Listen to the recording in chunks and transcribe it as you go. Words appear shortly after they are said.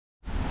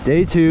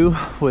Day 2,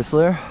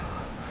 Whistler.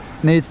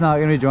 Nate's not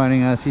gonna be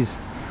joining us. His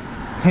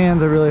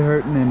hands are really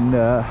hurting and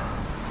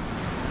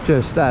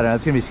just, I don't know,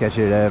 it's gonna be sketchy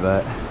today,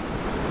 but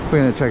we're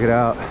gonna check it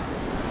out.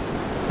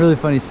 Really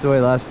funny story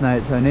last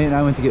night. So Nate and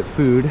I went to get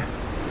food.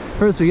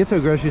 First we get to a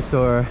grocery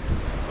store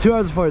 2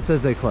 hours before it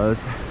says they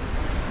close.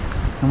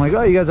 I'm like,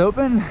 oh, you guys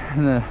open?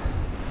 And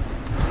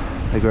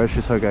the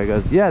grocery store guy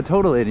goes, yeah,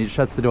 totally. And he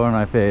shuts the door in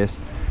my face.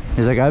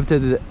 He's like, I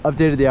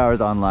updated the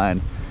hours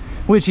online,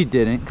 which he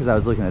didn't because I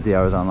was looking at the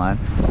hours online.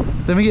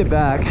 Then we get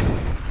back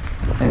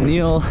and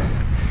Neil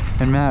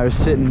and Matt are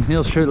sitting,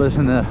 Neil's shirtless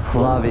in the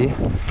lobby.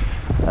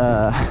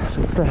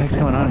 So what the heck's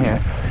going on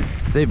here?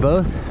 They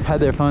both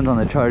had their phones on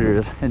the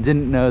chargers and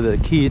didn't know the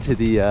key to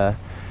the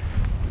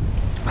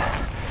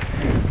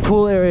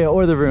pool area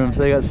or the room, so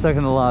they got stuck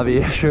in the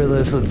lobby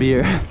shirtless with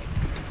beer.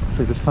 It's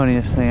like the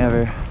funniest thing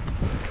ever.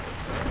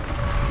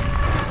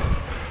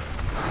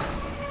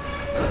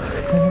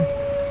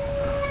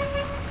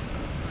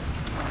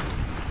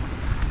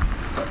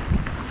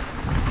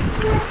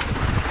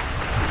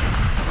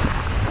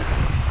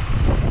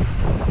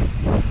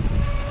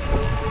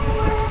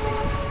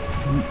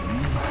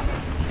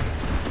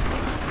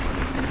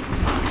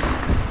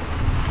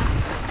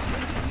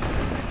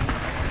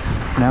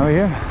 Now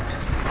we're here.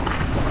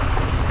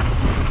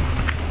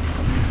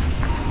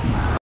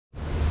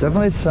 It's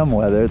definitely some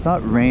weather. It's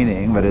not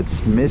raining, but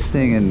it's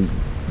misting and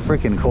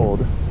freaking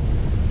cold.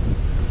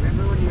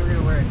 Remember when you were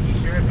gonna wear a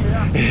t-shirt?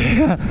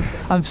 Yeah,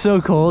 I'm so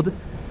cold.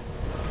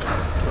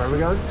 Where are we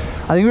going?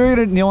 I think we were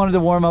gonna, Neil wanted to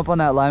warm up on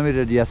that line we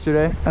did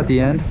yesterday at the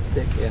end.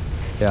 Yeah.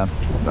 Yeah.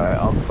 All right,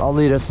 I'll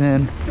lead us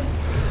in.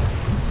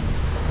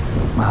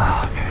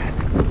 Oh, okay.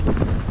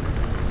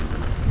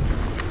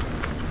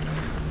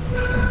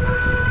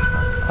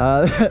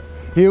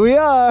 Here we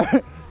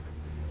are.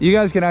 You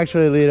guys can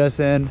actually lead us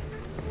in.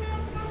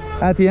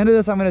 At the end of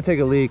this, I'm gonna take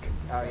a leak.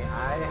 Oh yeah,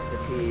 I have to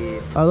pee.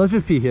 Oh, let's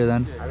just pee here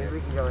then. I mean, we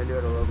can go into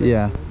it a little bit.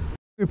 Yeah.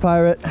 Your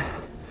pirate.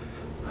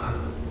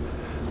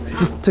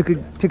 Just took a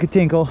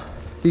tinkle.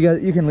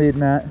 You can lead,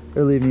 Matt,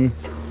 or lead me.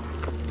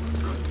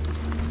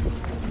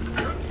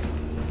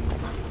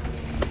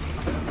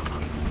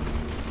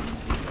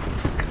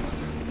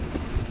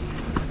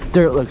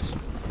 Dirt looks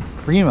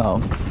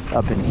primo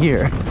up in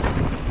here.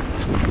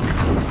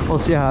 We'll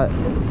see how it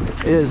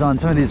is on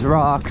some of these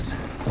rocks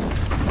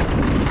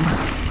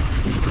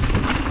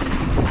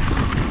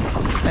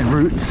and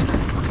roots.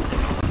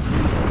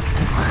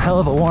 Hell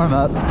of a warm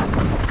up.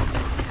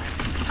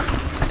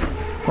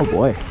 Oh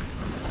boy.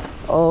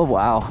 Oh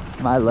wow.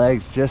 My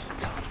legs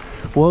just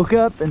woke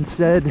up and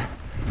said,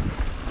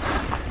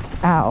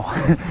 ow.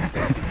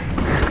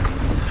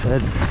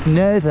 Said,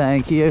 no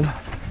thank you.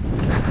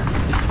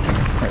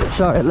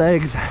 Sorry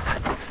legs.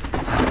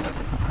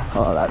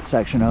 Oh, that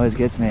section always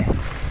gets me.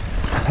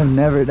 I've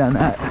never done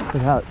that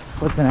without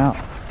slipping out.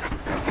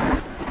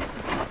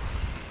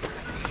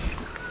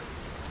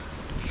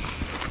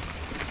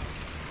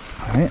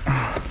 All right.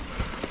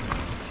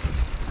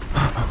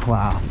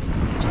 Wow.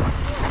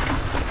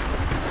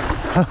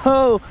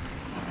 Oh.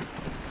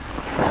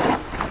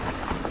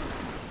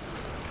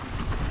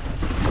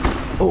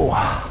 Oh.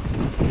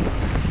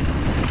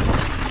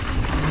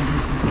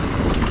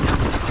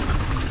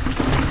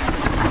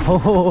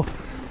 Oh,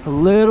 a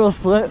little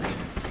slip.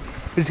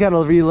 We just gotta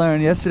relearn.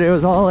 Yesterday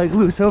was all like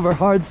loose over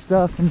hard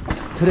stuff, and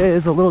today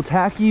is a little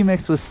tacky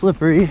mixed with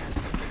slippery.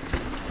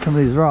 Some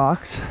of these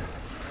rocks.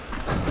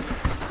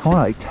 I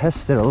wanna like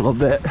test it a little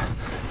bit.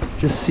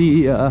 Just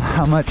see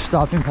how much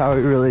stopping power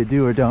we really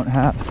do or don't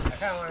have. I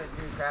kinda wanted to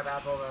do crab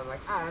apple, but I'm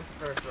like, that's the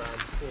first run.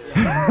 You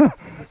know?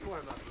 Just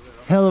warm up a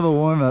little. Hell of a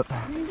warm up.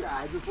 You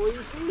ride before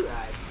you see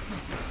ride.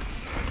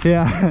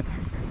 Yeah.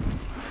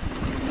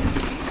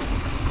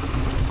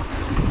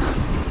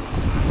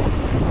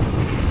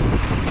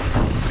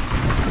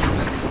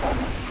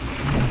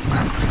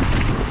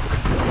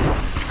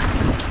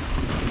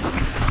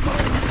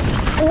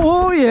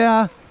 Oh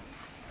yeah.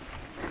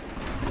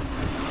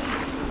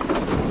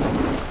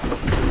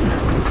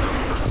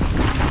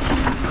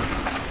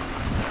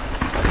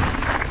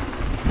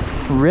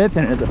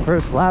 Ripping it the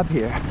first lap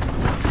here.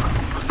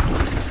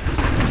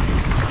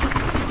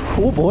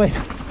 Oh boy.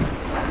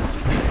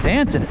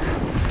 Dancing.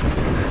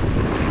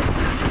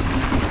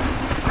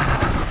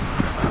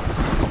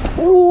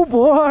 Oh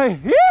boy.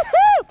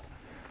 Yee-hoo!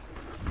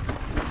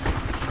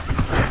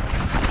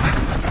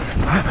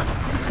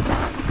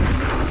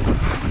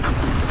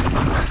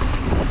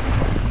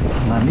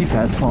 My knee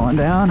pad's falling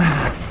down.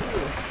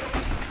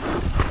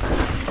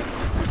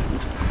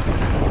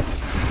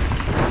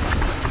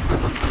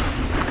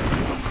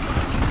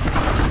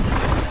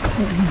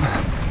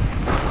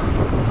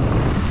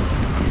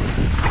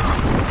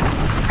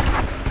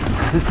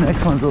 This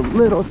next one's a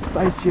little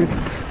spicier.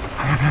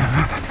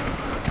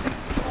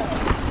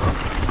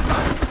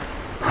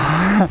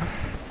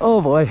 Oh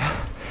boy,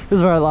 this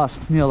is where I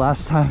lost Neil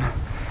last time.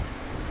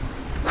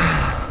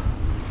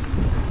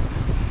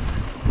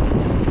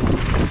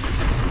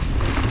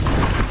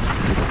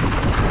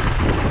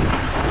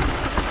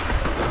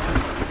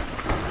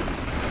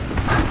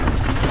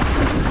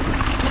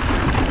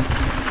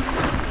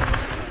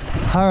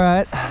 All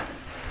right.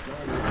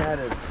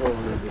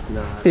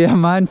 Yeah,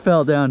 mine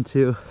fell down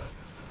too.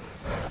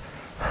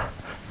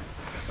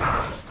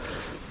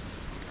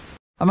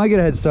 I might get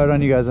a head start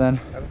on you guys then.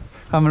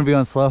 I'm gonna be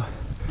on slow.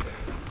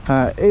 All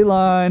right, 8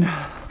 line.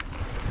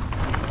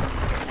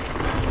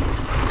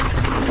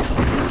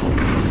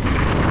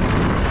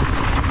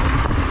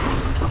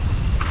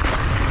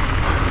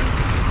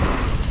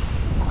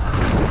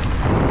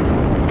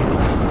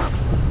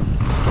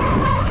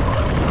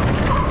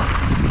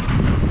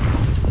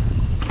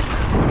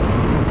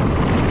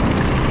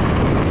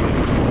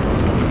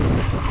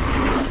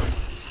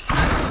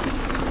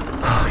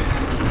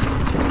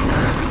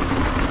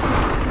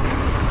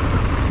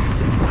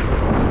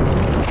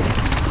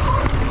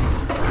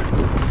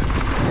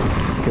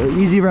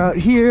 Easy route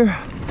here.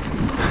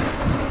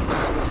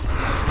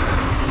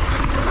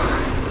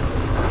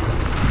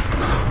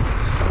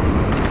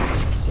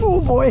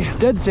 Oh boy,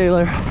 dead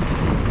sailor.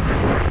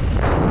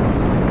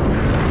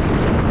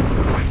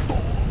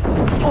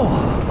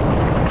 Oh.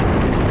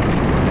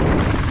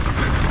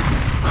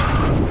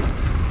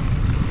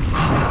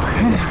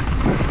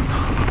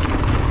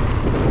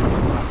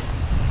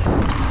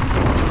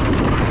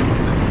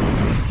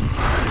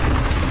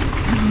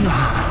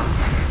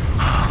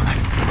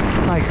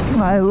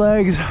 My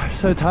legs are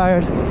so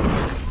tired.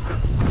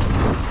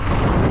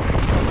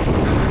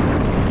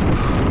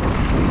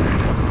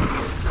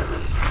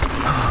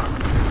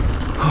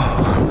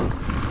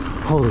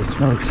 Holy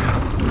smokes.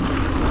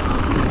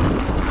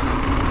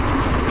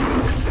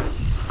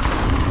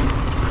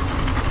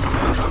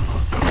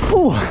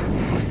 Oh,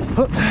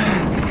 oops.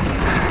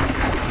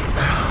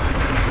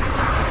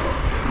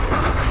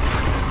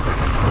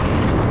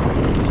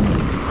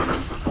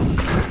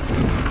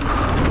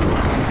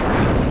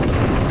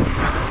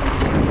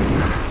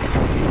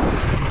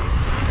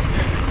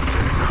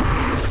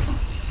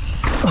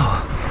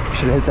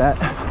 Should hit that.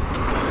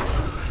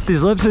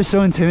 These lips are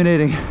so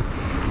intimidating.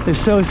 They're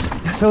so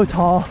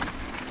tall.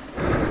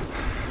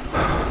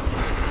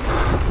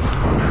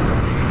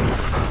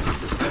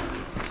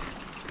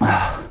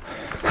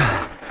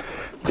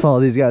 Let's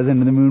follow these guys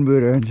into the moon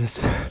booter and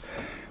just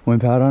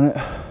wimp out on it.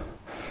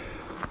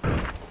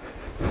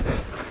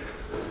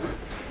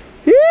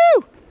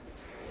 Woo!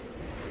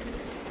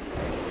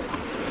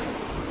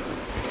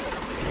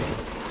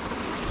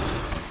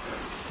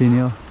 See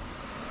Neil?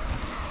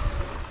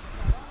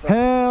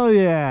 Hell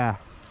yeah!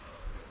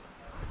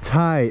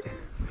 Tight.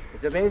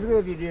 So basically,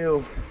 if you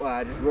do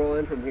just roll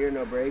in from here,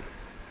 no brakes,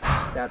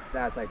 that's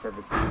like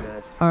perfect for the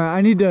match. All right,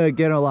 I need to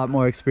get a lot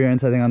more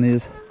experience, I think, on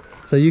these.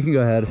 So you can go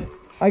ahead.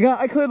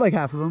 I cleared like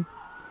half of them.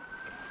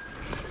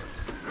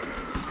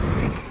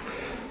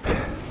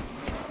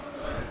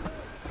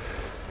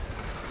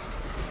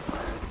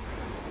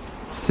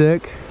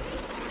 Sick.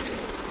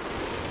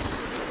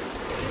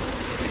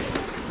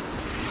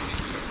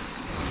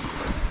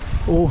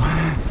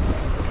 Oh.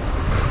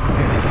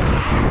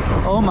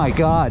 Oh my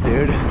God,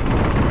 dude.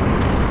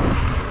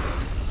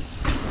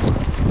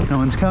 No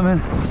one's coming.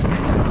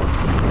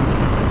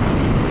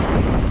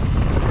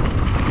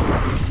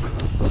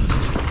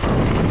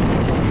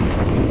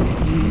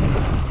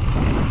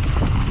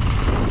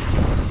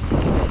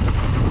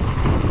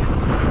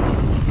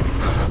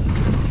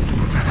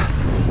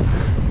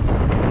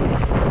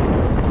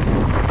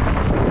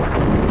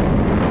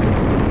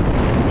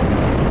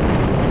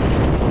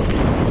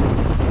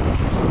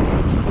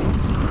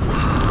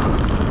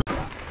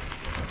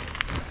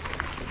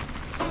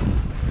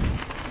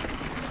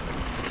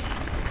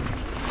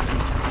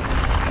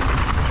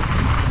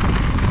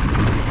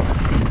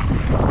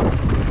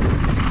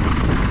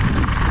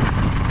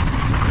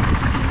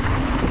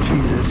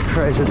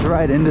 Christ, it's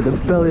right into the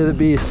belly of the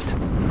beast.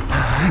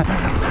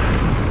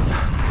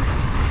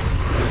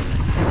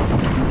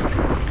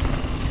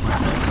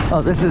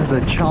 Oh, this is the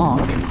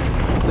chonk.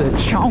 The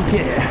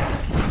chonky.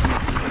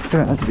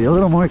 Gonna have to be a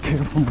little more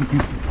careful.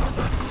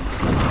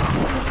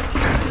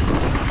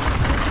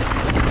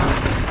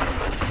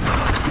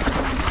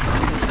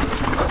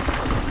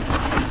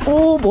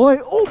 Oh boy,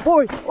 oh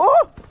boy,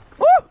 oh!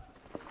 Oh!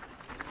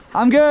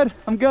 I'm good,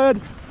 I'm good.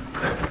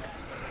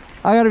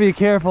 I gotta be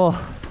careful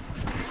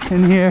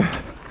in here.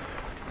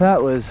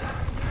 That was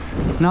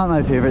not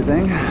my favorite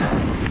thing.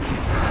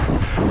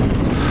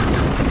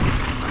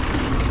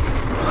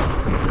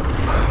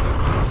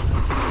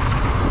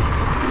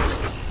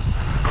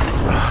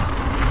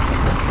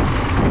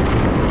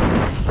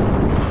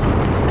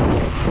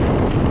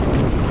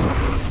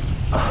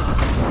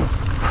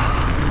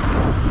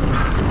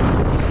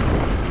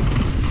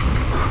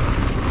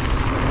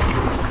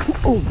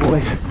 Oh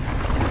boy.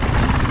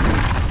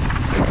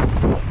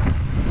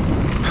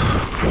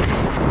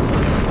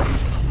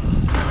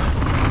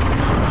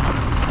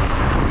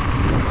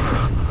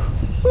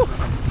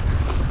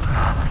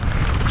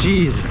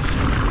 Jesus.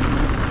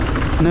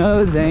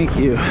 No, thank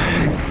you.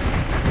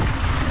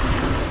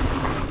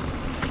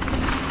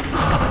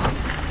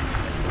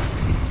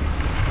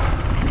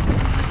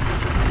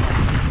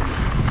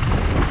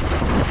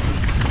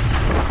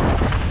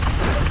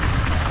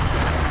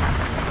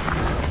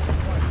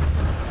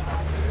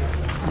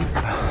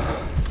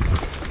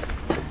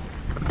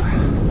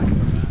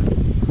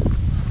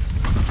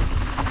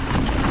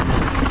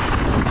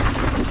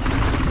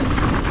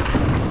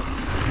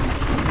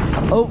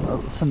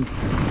 awesome.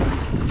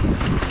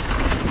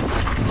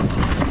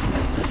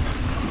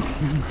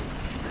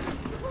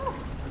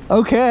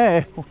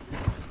 Okay,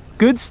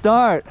 good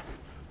start.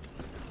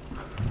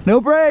 No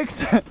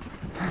brakes.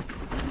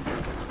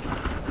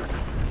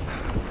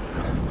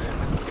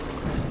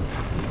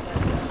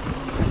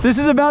 This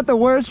is about the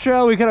worst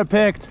trail we could have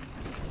picked.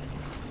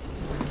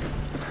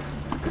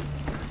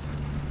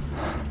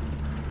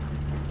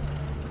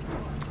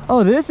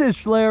 Oh, this is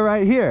Schleyer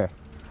right here.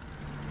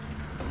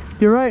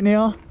 You're right,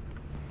 Neil.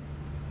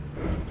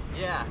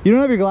 Yeah. You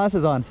don't have your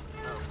glasses on.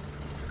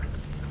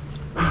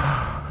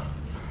 I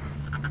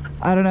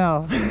don't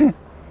know.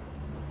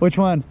 Which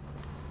one?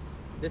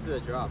 This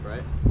is a drop,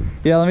 right?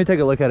 Yeah, let me take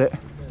a look at it.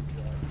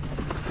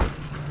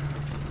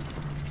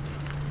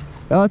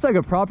 Oh, it's like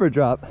a proper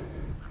drop.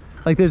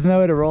 Like there's no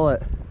way to roll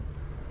it.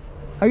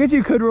 I guess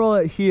you could roll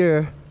it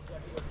here.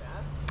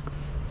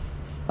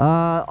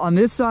 On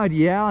this side,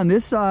 yeah. On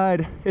this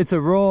side, it's a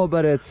roll,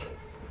 but it's...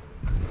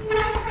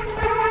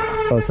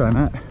 Oh, sorry,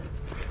 Matt.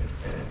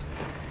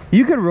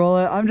 You could roll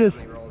it. I'm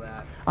just...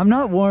 I'm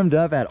not warmed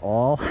up at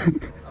all.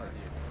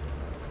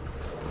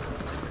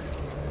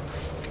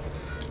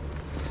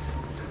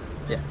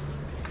 Yeah.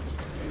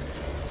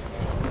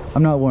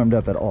 I'm not warmed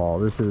up at all.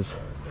 This is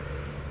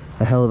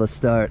a hell of a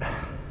start.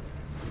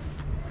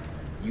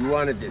 You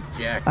wanted this,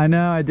 Jack. I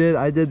know, I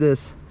did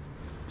this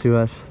to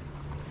us.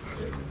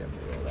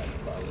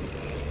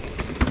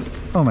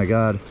 Oh my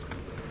God.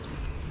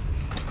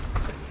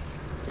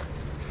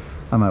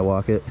 I might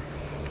walk it.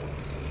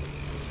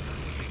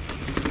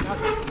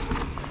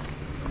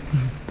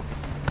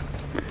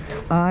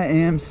 I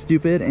am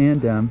stupid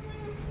and dumb.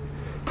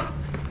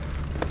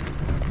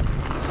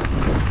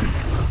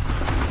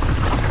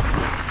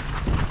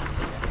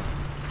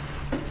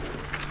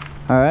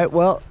 All right,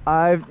 well,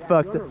 I've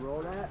fucked it.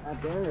 Roll that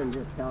up there and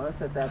just tell us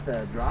that that's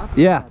a drop?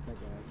 Yeah.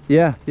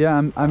 Yeah,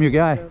 I'm your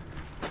guy.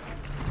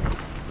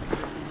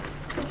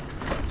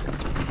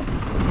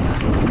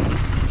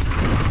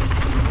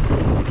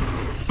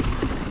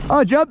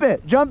 Oh, jump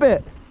it, jump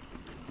it.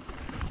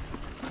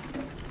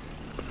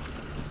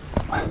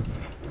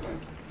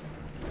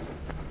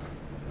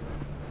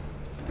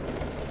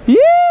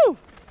 You!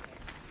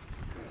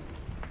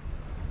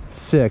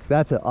 Sick,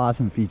 that's an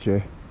awesome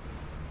feature.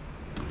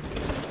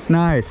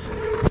 Nice.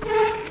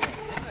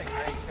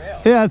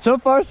 Yeah, so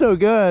far so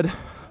good. Looks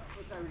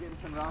like we're getting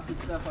some rocky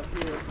stuff up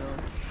here, so.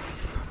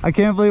 I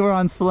can't believe we're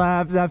on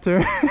slabs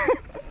after.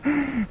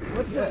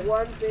 What's the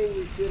one thing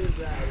we should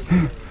have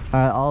done?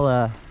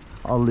 Alright,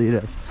 I'll lead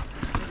us.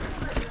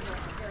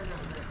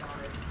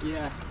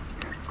 Yeah.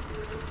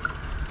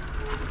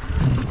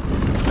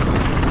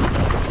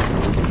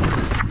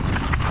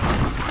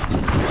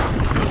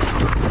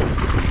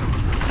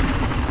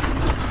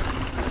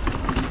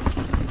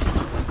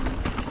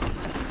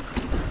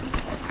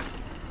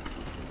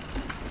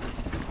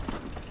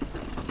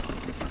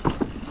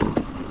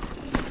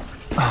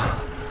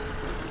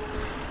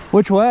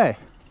 Which way?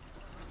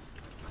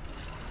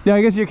 Yeah,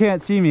 I guess you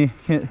can't see me.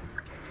 Can't.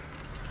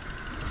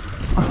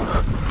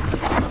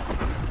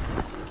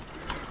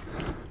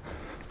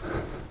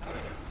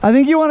 I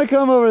think you want to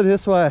come over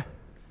this way.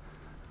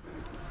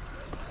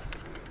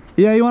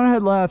 Yeah, you want to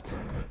head left.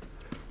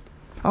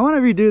 I want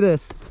to redo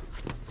this.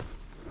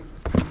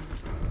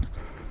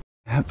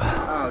 Yep.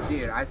 Oh,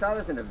 dude, I saw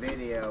this in a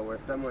video where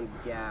someone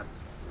gapped.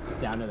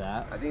 Down to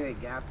that? I think they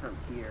gapped from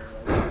here.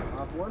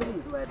 Like, off one of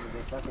these ledges,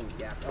 they fucking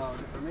gapped. Oh,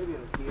 or maybe it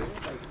was here.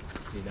 Like,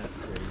 Dude, that's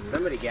crazy.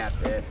 somebody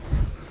gapped this.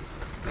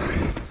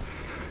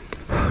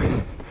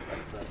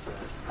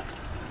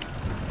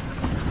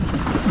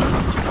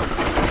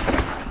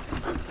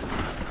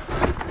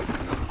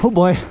 Oh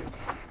boy, a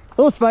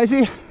little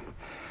spicy.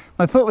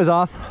 My foot was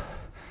off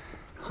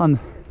on.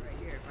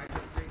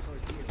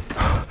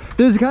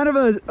 There's kind of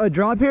a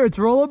drop here. It's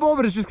rollable,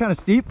 but it's just kind of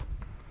steep.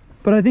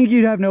 But I think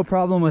you'd have no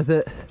problem with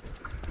it.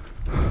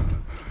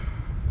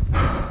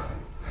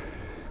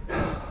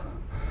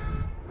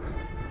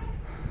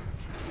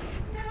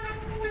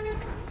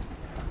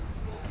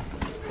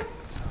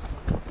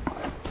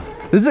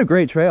 This is a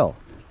great trail.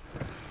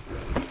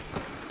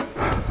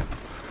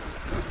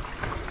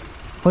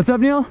 What's up,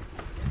 Neil?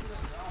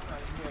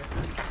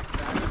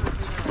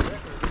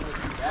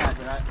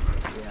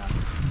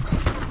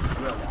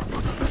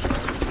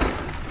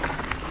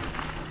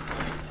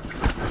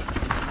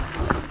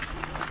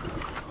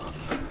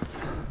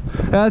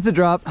 Yeah, that's a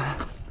drop. Yeah,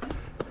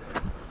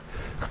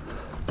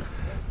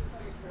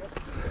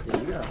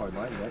 you got a hard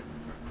line, right?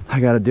 I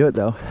gotta do it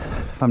though.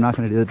 If I'm not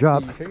gonna do the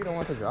drop. You sure you don't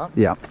want the drop?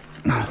 Yeah.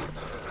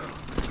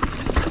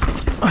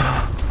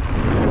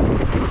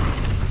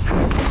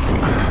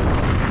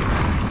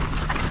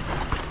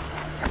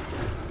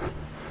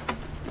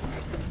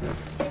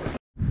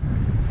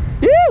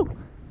 Ew!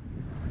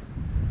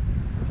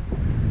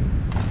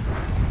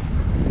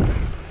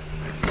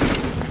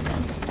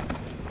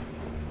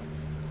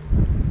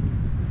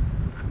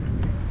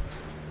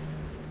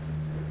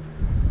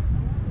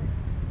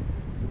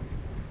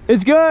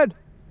 It's good.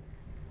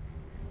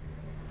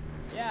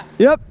 Yeah.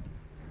 Yep.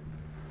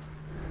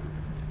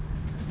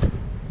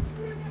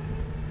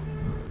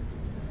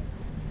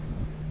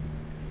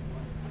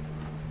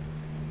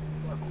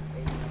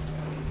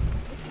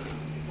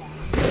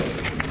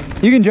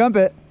 You can jump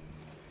it.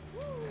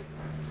 Oh,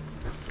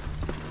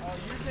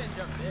 you said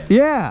jump there.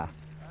 Yeah.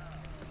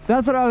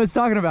 That's what I was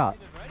talking about.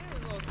 The running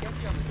was a little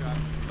sketchy on the drop.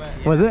 But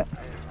yeah, Was it?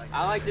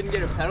 I like didn't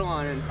get a pedal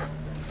on it.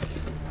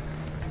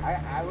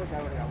 I wish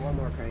I would have got one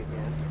more crank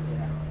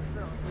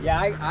in. Yeah,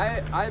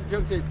 I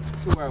jumped it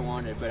to where I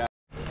wanted, but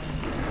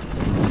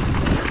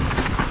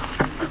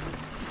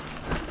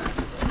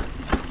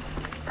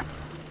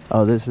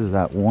Oh, this is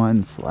that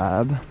one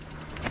slab.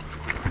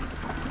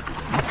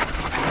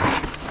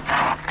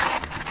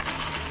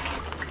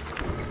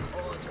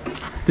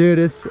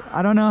 Dude,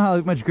 I don't know how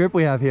much grip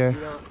we have here.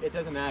 you know, it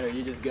doesn't matter.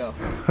 You just go.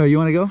 Oh, you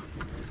want to go?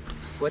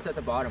 What's at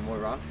the bottom? More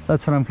rocks?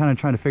 That's what I'm kind of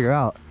trying to figure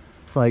out.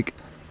 It's like,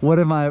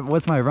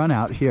 what's my run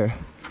out here?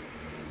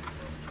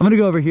 I'm gonna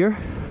go over here.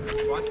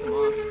 Watch the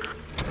moss.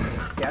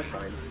 Yeah, it's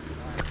fine.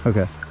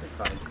 Okay. It's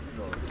fine.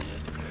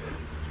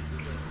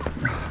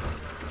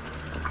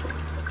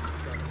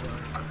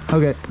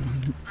 Okay.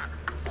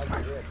 That's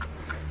good.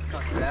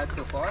 Not too bad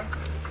so far.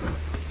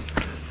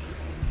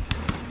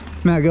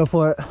 Matt, go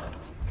for it.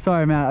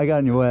 Sorry, Matt, I got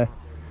in your way.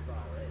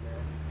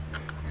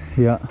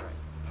 Yeah.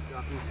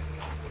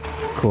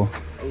 Cool.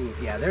 Oh,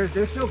 yeah, there's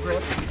still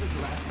grip.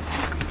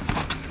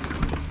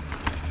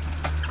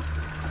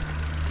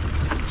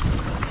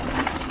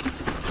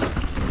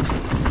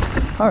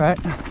 All right.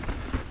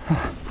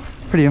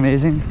 Pretty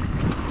amazing.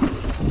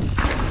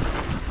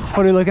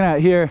 What are you looking at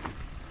here?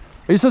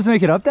 Are you supposed to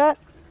make it up that?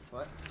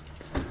 What?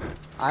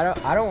 I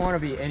don't want to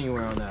be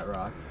anywhere on that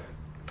rock.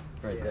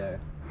 Right there.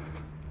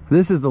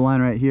 This is the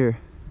line right here.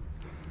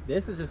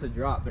 This is just a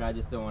drop, but I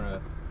just don't want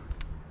to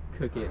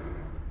cook it.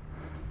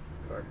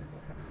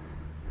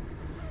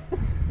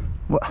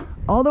 What?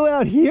 All the way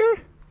out here?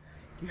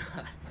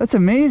 God. That's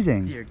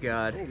amazing. Dear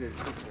God.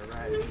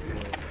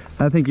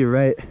 I think you're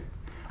right.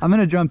 I'm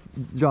gonna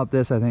drop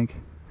this, I think.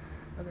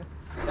 Okay.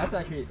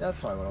 That's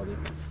probably what I'll do.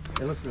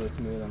 It looks really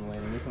smooth on the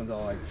landing. This one's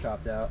all like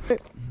chopped out.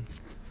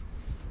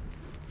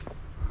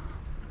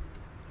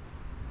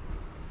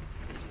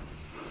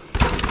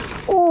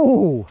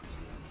 Oh!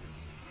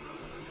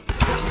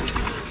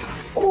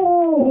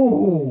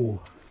 Oh!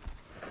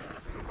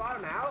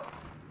 Bottom out?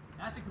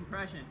 That's a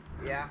compression.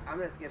 Yeah, I'm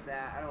gonna skip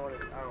that. I don't want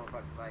to fuck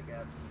the bike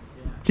up.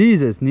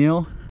 Jesus,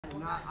 Neil.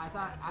 I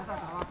thought the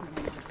rock would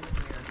be here.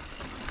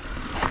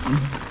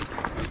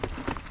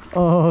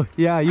 Oh,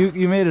 yeah,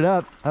 you made it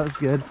up. That was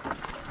good.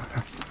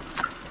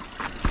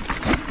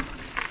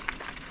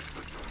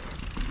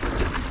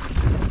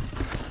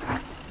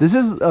 This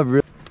is a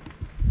real...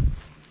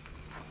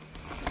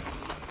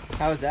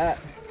 How was that?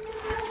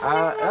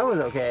 That was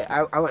okay.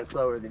 I went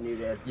slower than you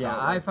did. Yeah,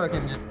 I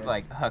fucking just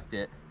like hucked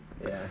it.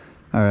 Yeah.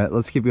 All right,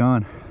 let's keep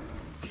going.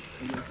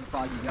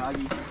 Foggy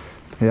goggy.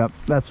 Yep,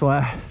 that's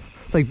why.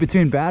 It's like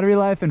between battery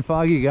life and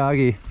foggy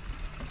goggy.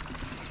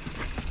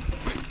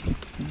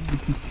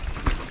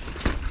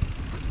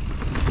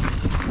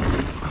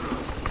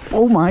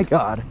 Oh my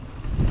God.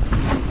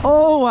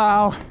 Oh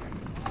wow.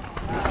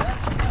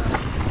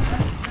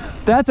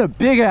 That's a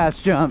big ass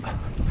jump.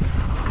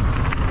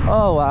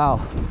 Oh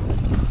wow.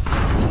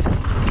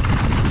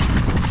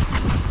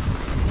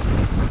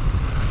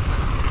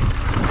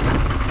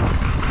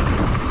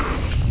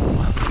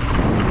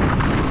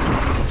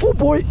 Oh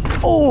boy.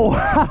 Oh.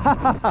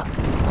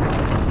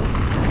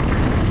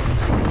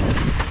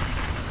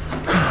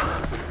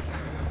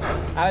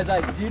 I was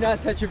like, do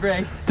not touch your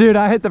brakes. Dude,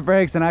 I hit the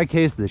brakes and I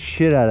cased the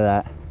shit out of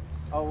that.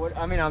 Oh, what?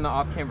 I mean on the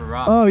off-camera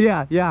rock. Oh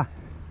yeah, yeah.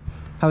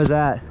 How was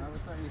that? Oh, we're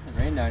starting to get some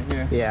rain down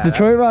here. Yeah.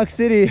 Detroit Rock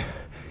City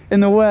in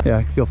the west.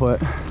 Yeah, go for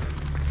it.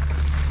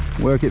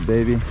 Work it,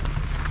 baby.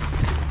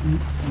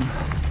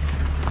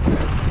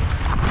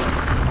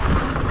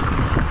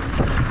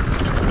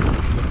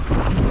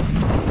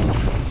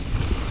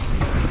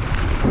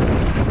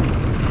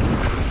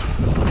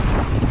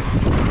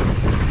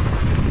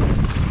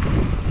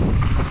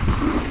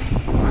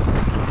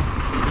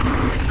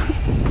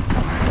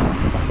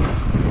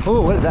 Oh,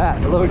 what is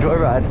that? A little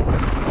joyride.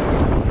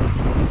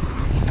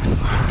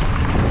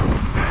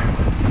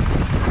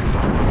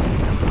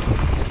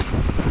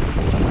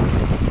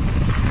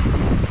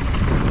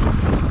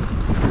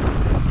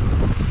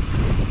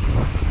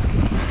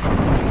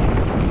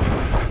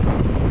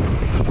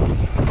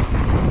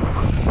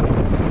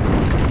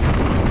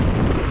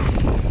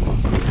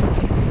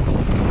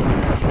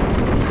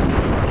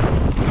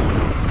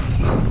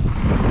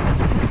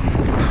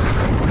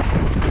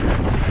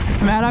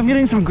 Matt, I'm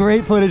getting some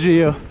great footage of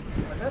you.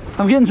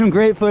 I'm getting some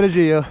great footage of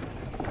you.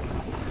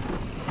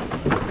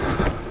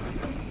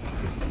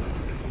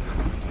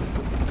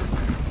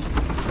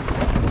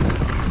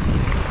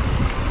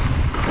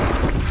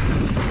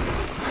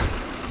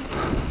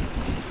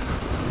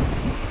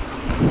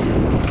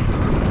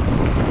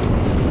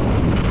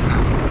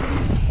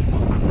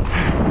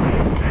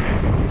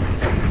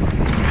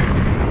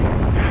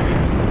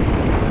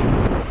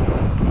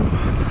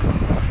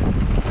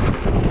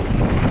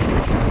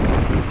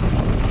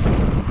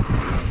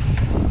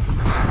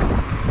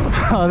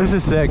 Oh, this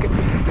is sick.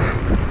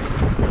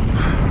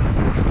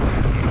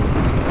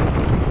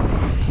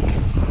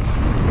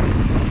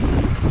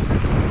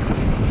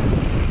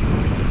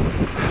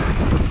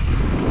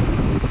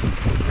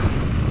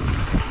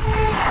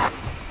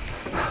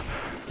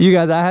 You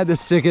guys, I had the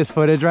sickest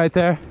footage right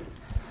there.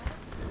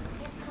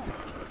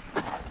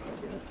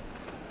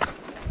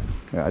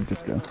 Yeah, I'd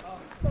just go.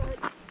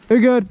 You're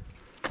good.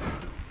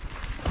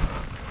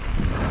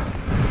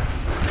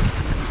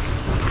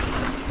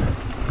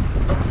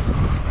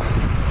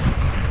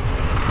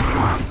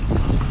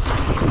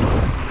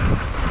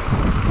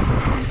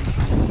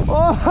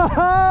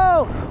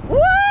 Oh,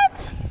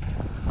 what?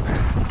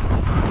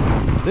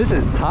 This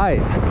is tight.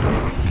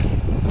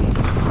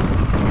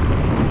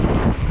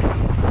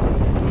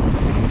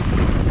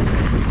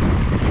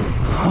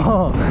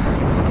 Oh.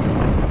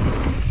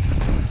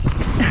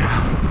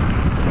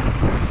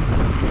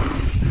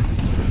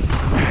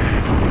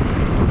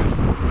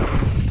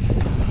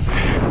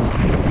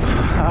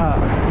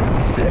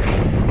 Sick.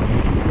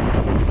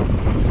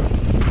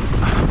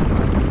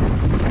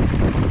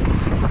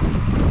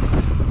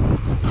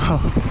 Oh.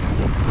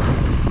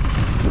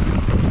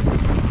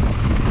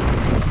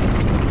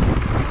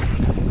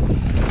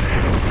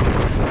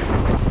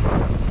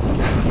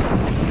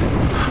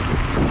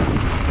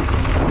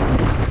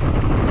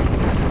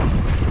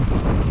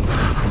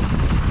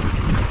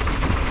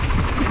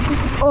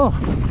 Oh.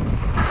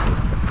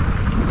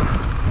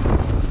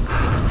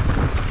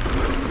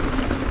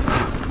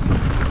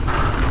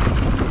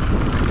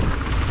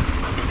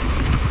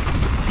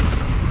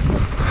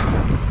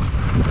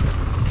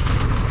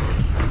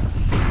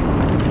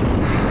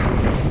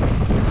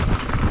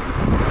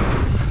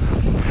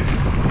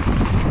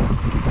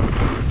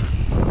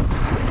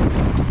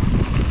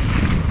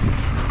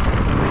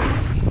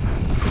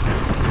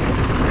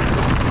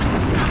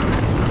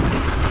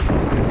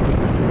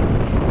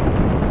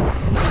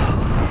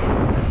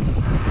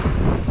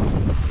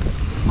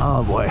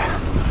 Oh boy,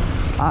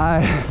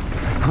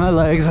 my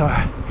legs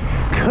are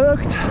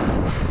cooked.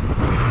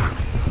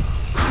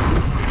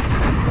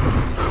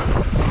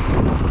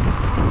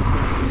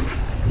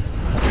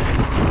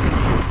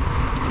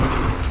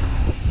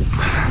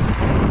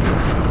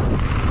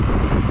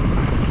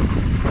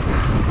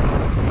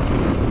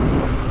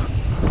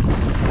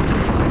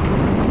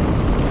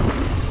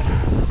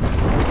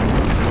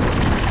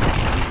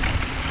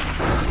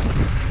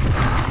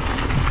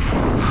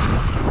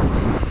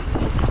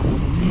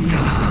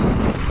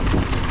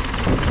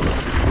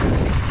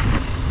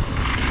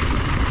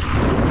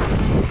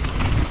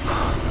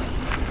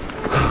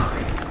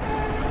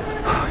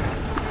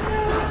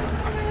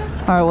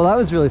 All right, well, that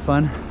was really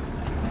fun.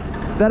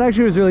 That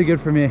actually was really good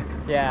for me.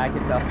 Yeah, I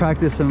can tell.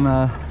 Practice some,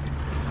 all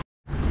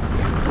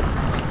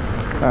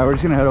right, we're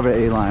just gonna head over to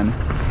A-line.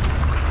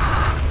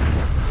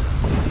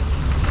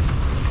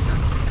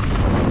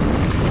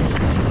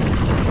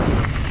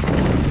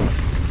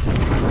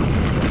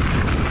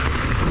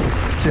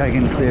 See if I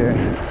can clear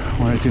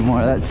one or two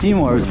more. That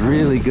Seymour was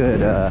really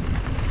good,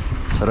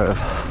 sort of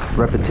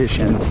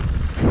repetitions.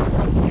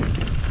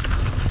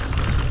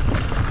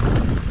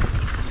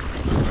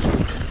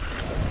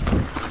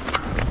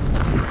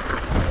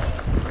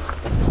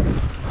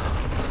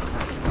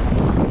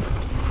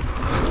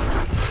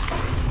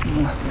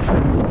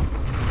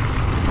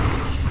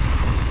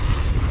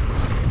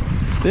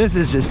 This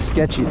is just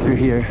sketchy through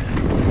here.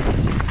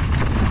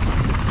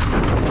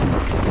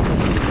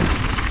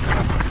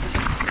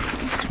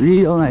 It's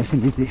real nice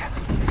and easy.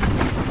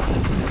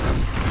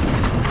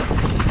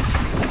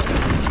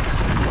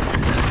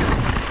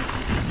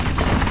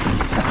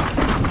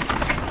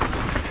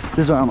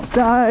 This is where I almost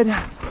died.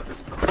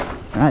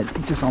 I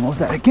just almost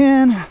died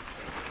again.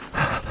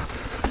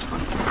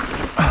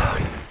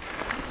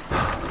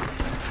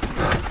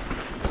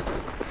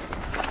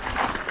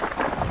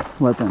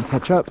 Let them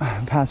catch up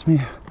and pass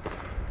me.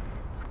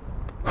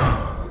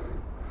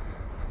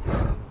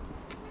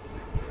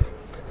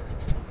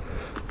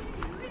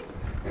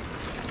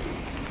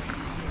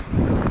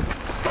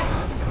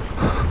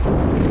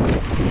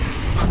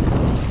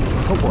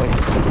 Oh boy,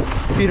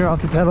 feet are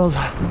off the pedals.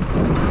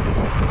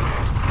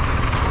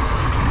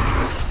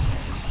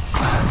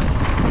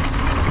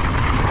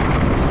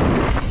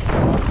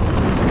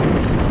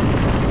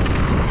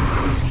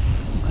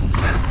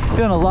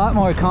 Feeling a lot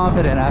more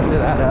confident after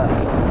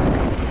that.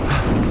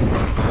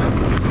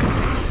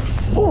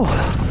 Oh.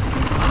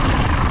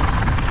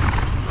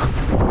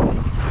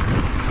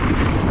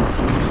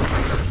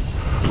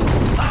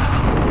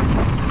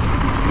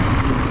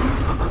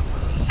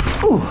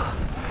 Ooh.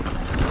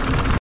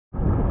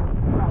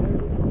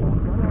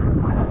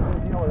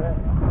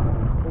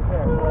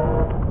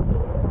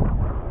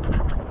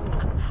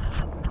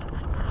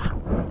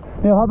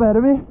 You hop ahead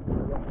of me?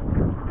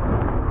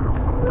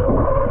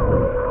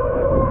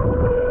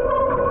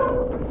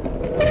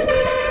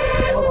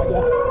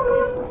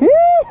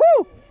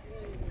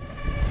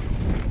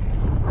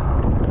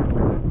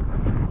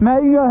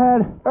 Matt, you go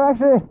ahead. Or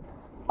actually,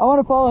 I want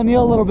to follow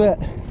Neil a little bit.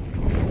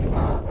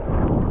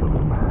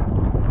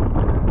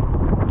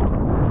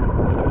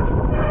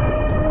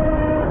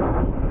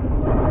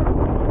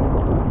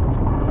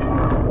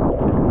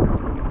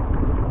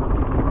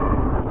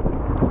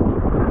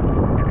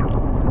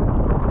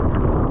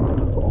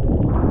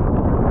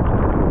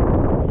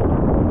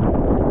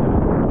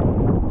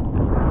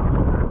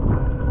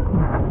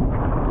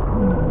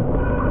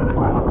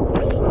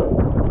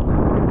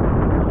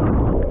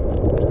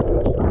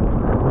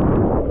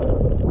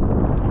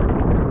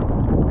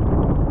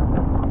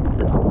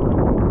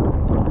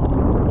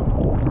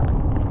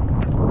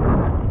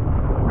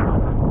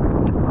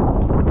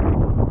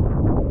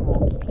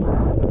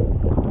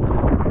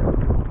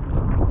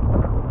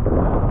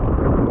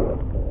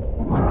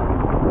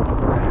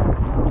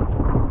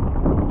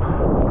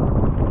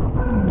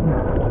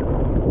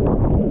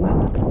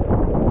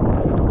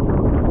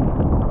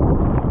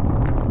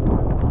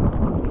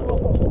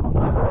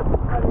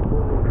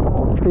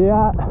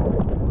 Yeah.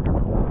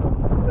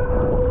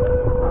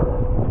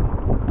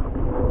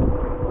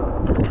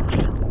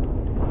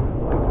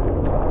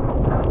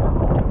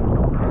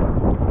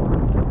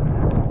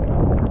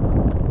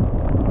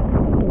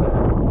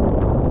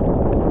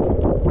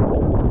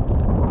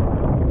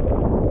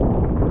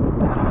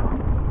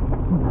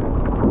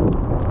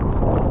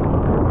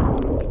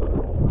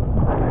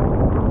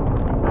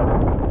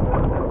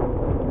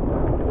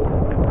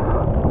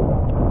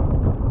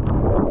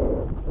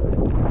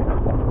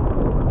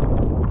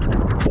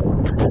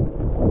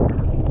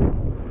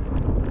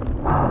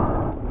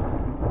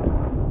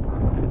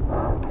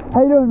 How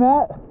you doing,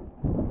 Matt?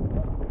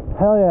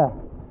 Hell yeah.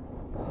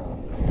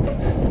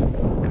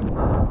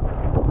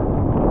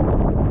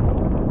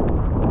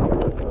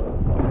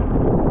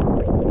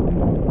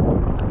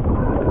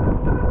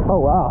 Oh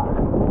wow.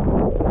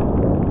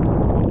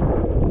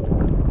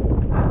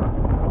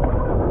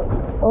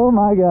 Oh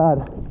my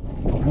God.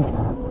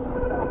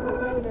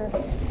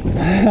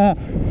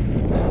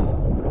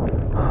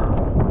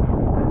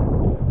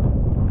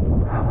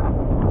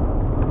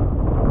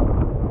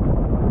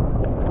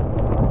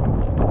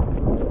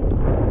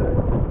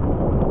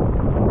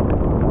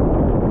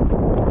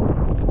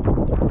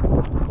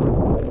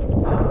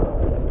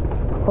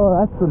 Oh,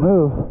 that's the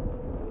move.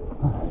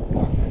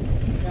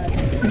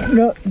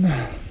 No.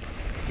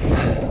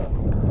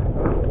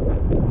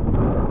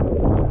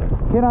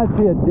 Cannot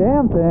see a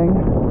damn thing.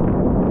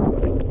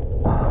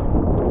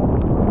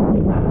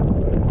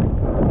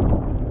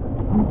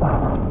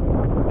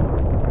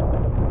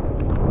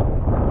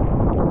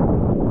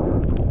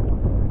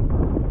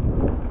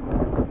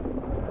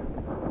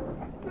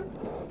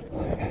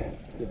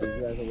 Give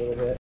these guys a little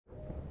bit.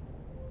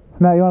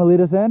 Matt, you want to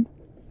lead us in?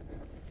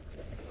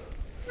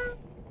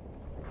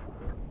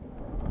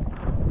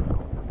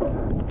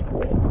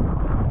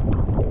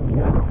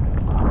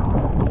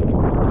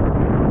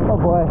 Oh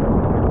boy.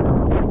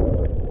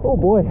 Oh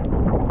boy.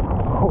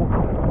 Oh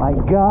my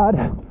God.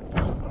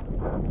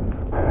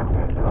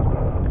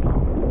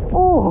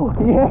 Oh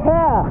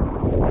yeah.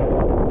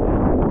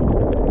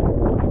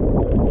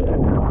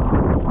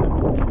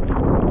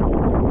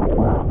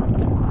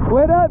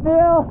 Wait up,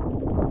 Neil.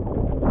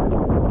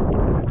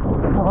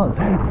 Oh,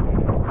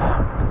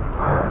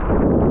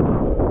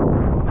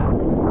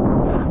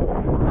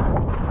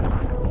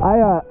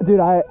 dude,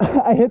 I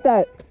hit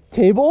that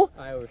table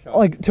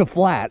like to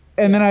flat,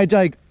 and then I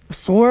like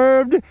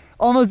swerved,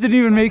 almost didn't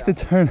even make the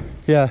turn.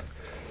 Yeah.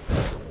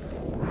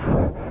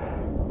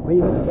 But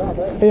you hit the drop,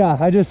 right? Yeah,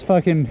 I just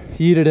fucking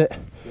yeeted it.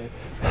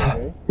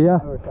 Yeah.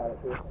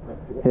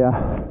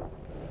 Yeah.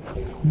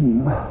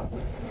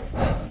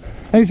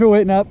 Thanks for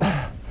waiting up.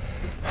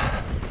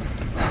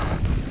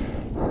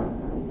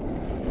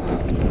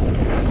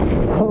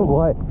 Oh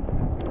boy.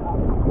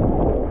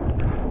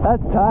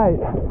 That's tight.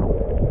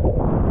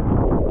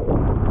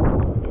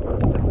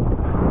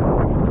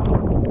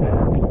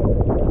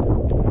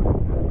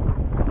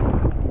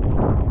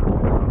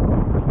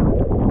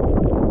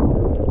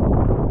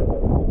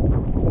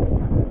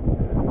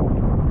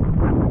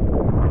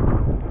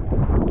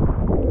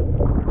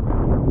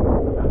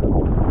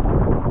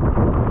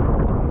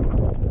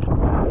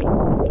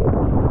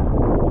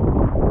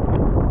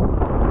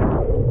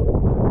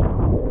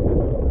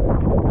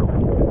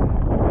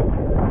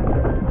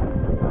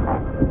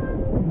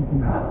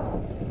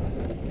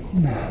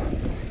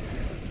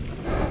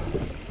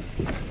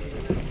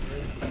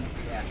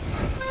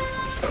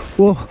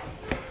 Whoa.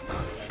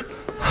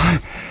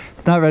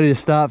 Not ready to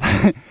stop.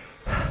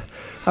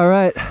 All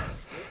right.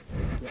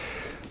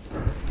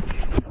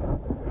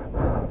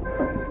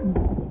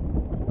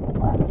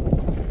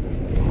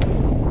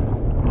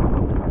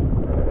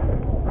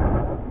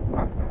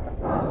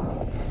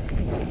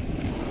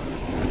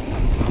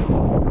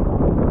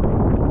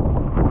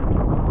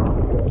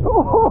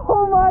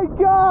 Oh my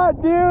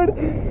God, dude.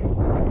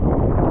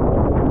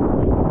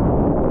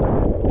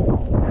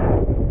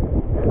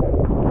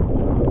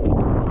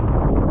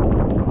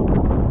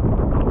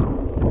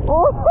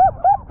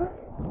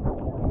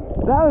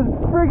 That was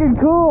freaking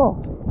cool.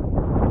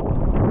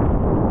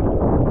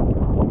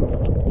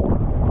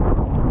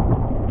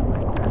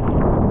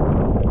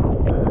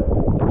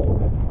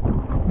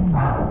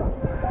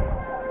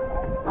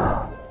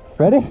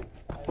 Ready?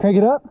 Crank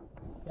it up?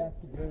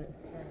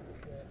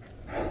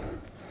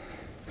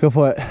 Go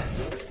for it.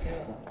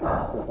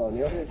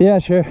 Yeah,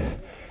 sure.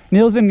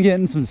 Neil's been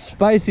getting some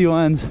spicy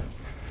ones.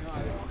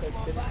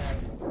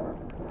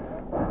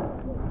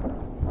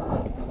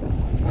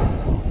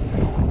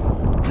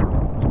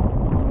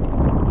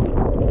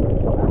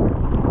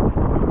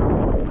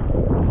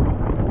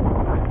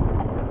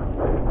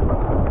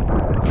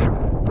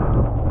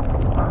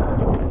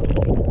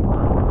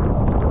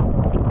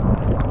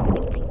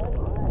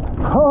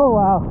 Oh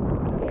wow.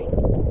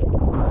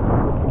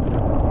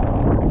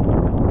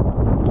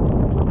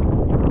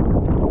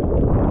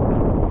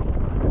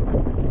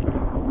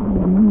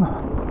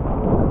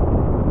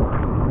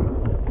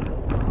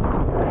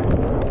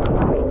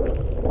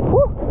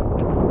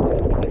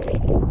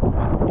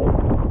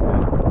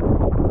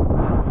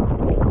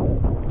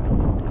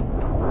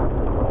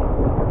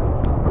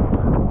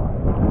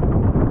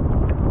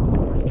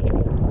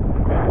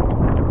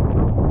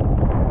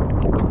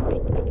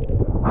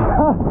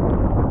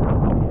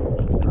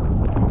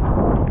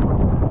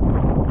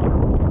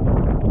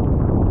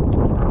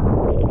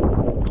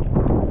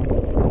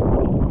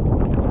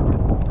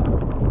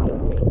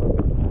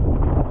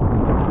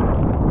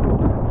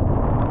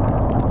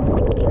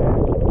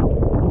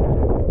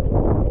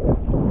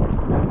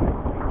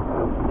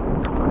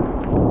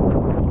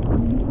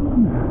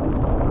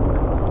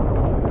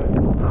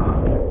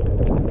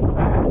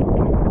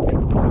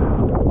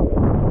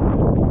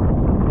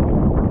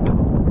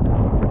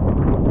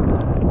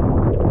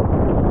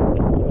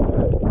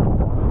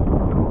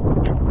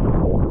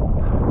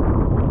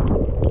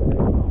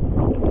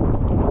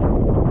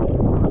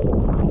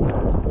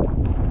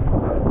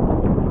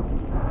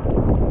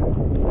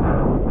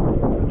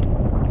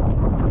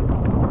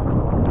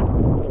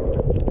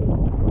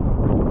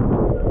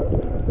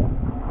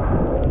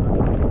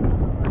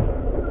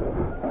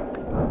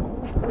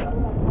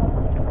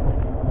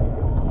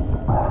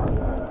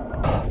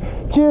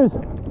 Cheers.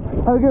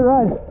 Have a good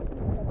ride.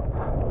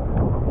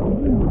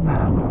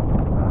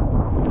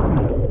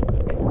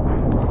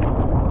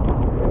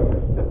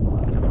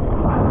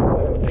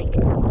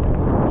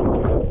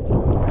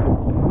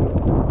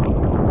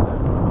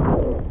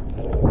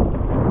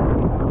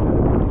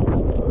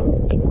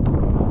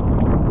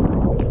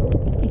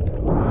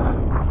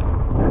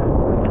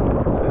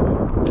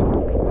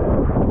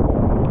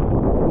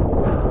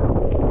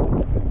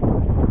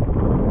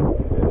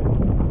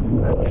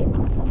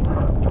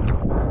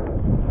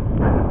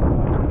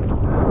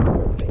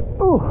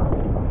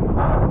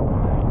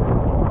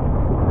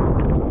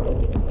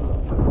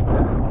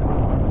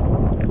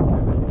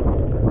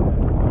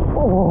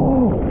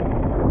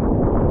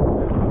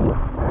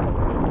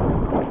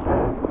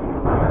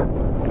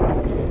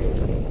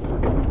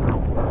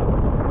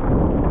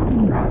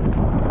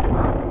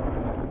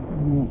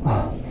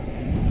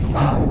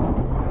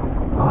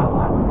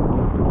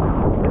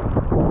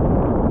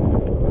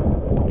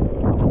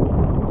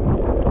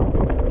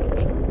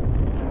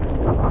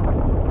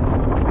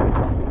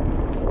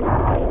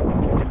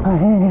 My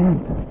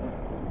hands.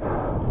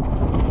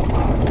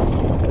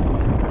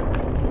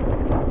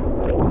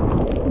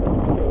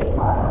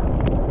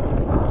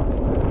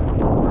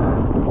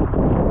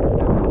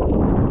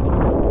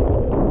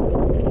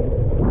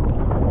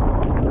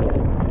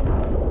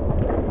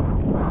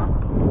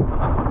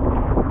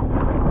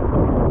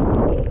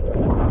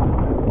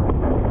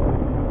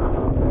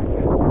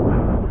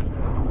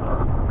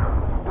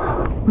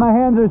 My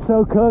hands are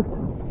so cooked.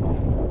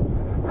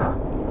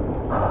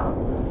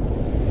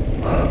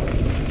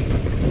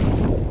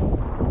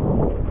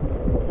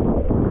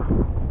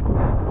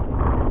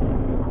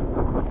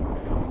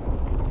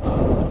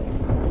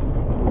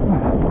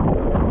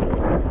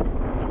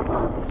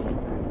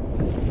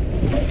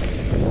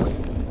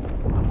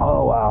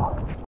 Oh wow.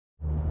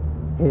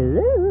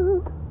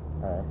 Hello.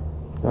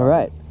 All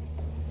right,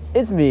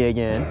 it's me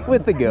again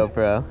with the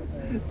GoPro.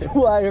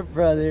 Dwyer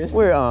Brothers.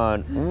 We're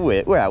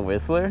at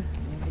Whistler.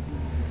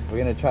 We're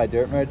gonna try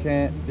Dirt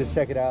Merchant, just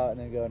check it out, and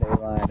then go into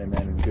A-line, and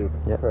then do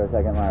for a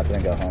second lap, and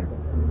then go home.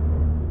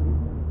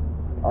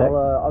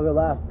 I'll go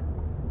last.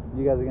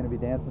 You guys are gonna be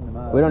dancing to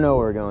mine. We don't know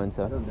where we're going,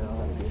 so. I don't know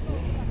how to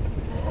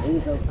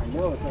get this. I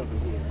know it's over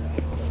here.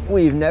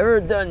 We've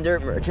never done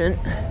Dirt Merchant.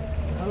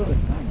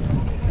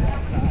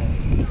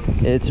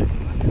 It's,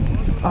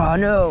 oh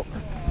no,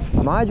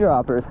 my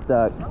dropper's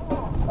stuck.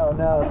 Oh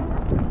no.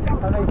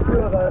 That makes two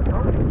of us.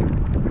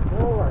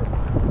 Forward.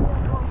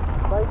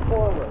 Right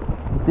forward.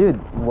 Dude,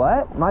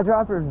 what? My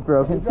dropper's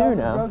broken too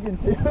now. Broken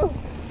too?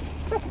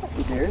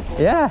 You serious?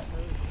 Yeah.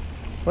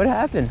 What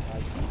happened?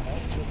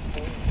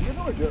 You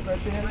know where Dirt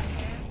Merchant is?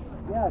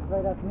 Yeah, it's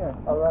right up here.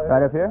 Oh,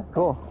 Right up here?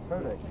 Cool.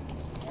 Perfect.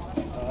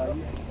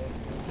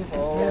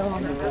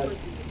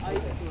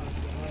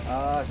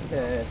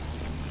 Okay.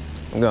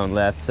 I'm going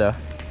left, so. I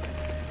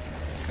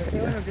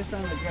feel like I'm just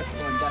on the drift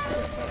going back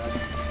there, but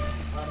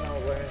I don't know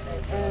where it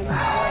is. And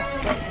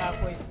just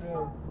halfway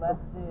through. Left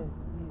is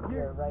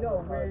easier, right?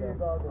 No, where you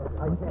go?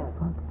 I can't.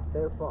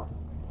 They're fucked.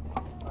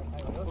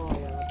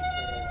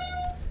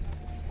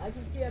 I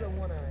can see out of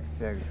one eye.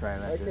 So I can try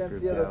and let this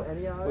group out go. of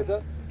any eye. What's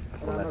up?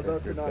 And I'm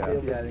about to not be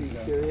able to see,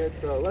 so. period.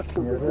 So let's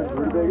give it a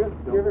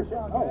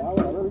shot. Oh,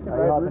 whatever.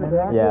 Are you hopping in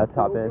there? Yeah, let's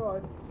hop in.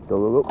 Go,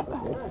 go, go.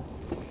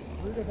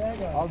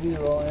 I'll be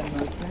rolling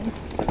this thing.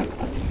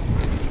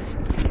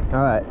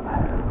 All right.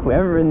 We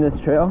haven't ridden this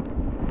trail.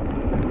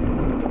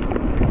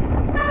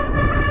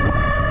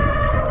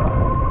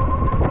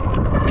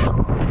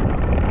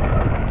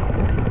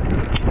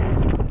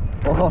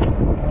 Oh.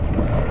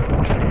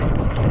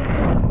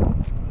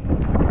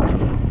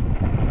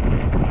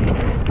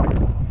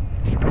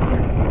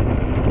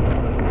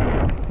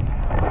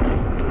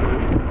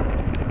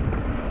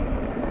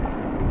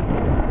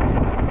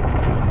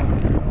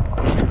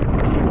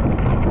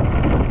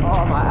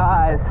 Oh, my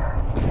eyes.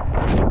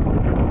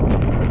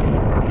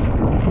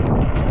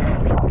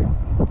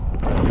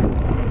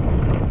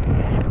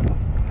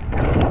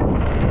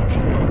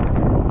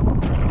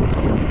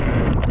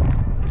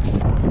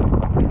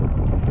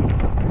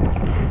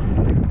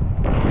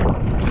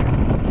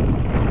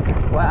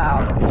 Wow.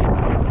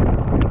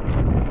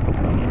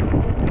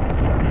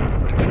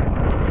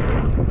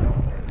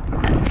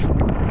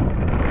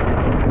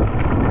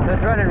 So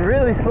it's running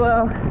really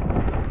slow,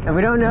 and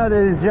we don't know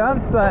there's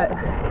jumps, but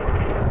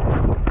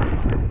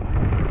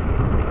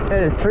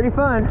it is pretty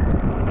fun.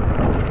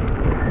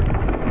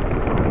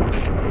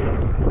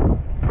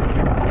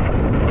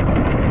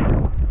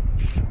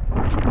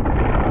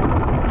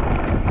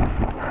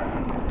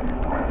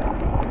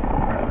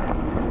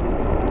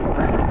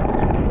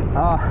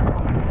 Oh.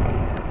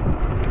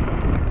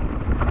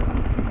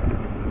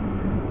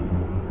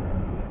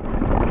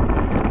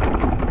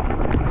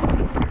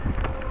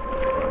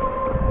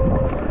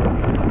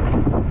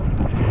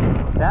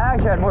 That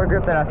actually had more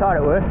grip than I thought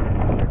it would.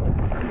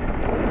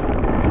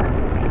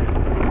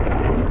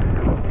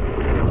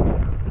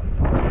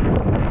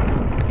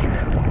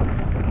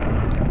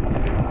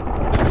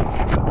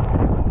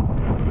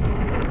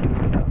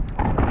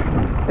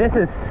 This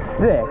is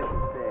sick.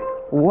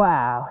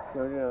 Wow. You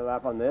want to do another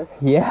lap on this?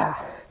 Yeah.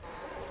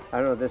 I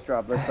don't know what this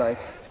drop looks like.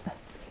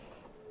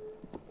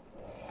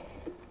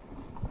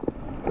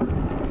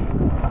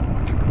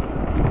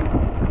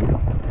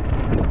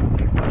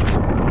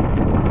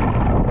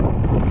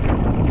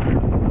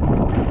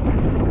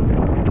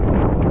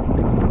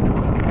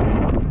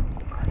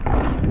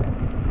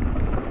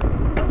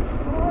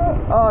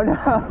 Oh no.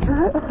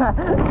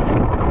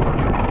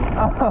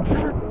 Oh.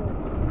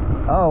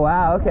 Oh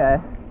wow, okay.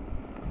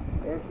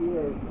 There she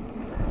is.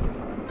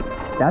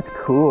 That's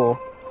cool.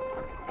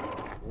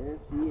 There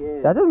she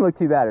is. That doesn't look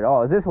too bad at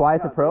all. Is this why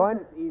it's a pro line?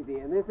 It's easy,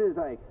 and this is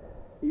like,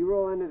 you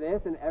roll into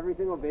this, and every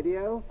single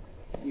video,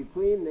 you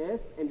clean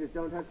this, and just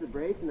don't touch the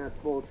brakes, and that's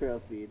full trail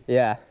speed.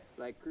 Yeah.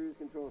 Like cruise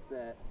control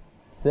set.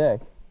 Sick.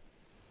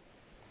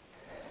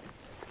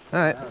 All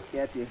right. That was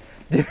sketchy.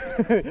 Dude.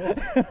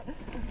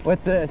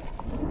 What's this?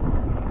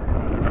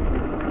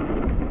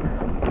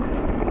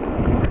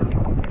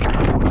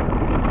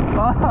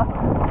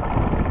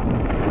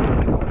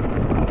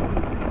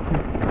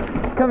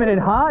 Oh. Coming in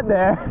hot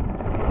there.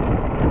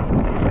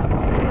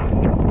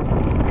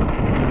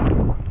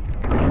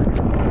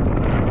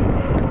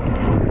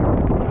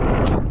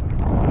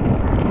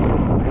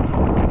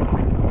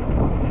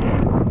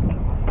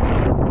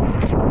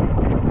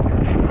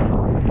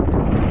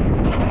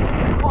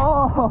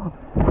 Oh.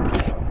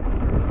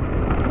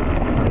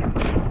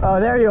 Oh,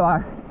 there you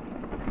are.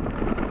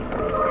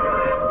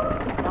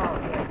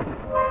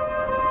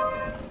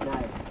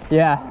 Nice.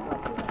 Yeah.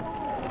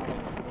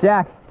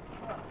 Jack.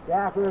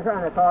 Jack, we were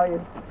trying to call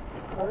you.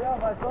 Oh yeah,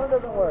 my phone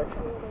doesn't work.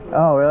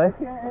 Oh, really?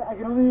 I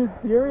can only use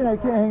Siri and I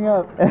can't hang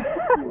up.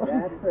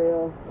 That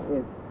trail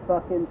is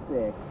fucking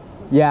sick.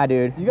 Yeah,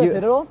 dude. You guys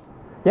hit it all?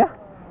 Yeah.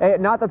 Hey,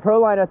 not the pro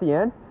line at the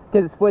end,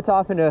 because it splits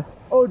off into...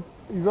 Oh,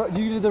 you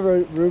did the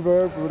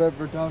reverb or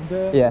whatever Tom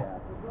did? Yeah.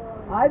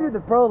 I did the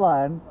pro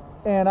line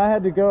and I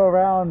had to go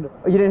around.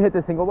 Oh, you didn't hit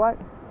the single block?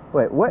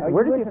 Wait, what? Oh,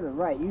 Where you did went to the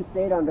right. You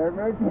stayed on dirt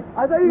merge?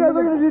 I thought you guys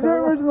were going to do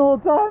dirt version the whole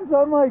time, so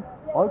I'm like,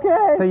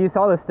 okay. So you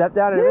saw the step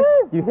down and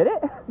Yes. you hit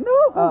it? No!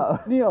 Oh.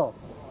 Neil,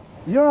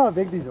 you don't know how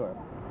big these were.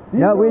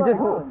 These No, were we like-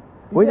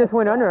 just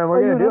went under and we're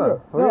Oh, you gonna do went them.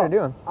 under? We're No, gonna do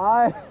them.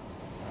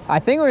 I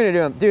think we're gonna do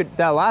them. Dude,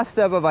 that last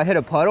step of I hit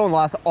a puddle and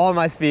lost all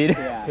my speed.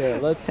 Yeah. Here,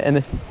 let's... And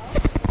then...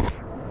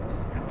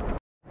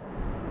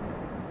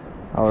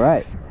 All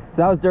right, so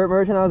that was dirt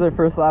merchant. That was our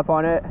first lap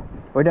on it.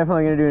 We're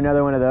definitely gonna do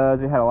another one of those.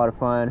 We had a lot of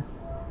fun.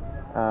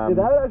 Dude,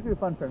 that would actually be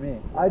fun for me.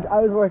 I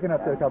was working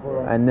up to a couple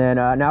of them. And then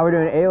now we're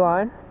doing A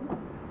line.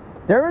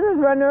 Dirt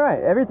merchant's running all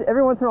right.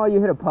 Every once in a while you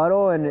hit a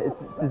puddle and it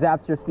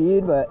zaps your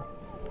speed, but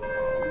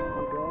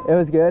it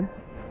was good.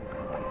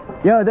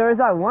 Yo, there was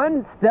that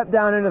one step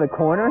down into the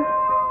corner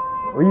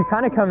where you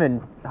kind of come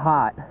in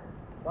hot.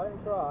 Why don't you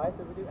try?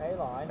 So we do A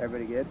line.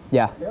 Everybody good?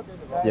 Yeah, Yep.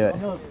 let's do it.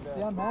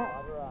 Stay on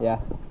Matt. Yeah.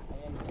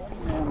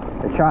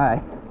 Let's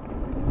try.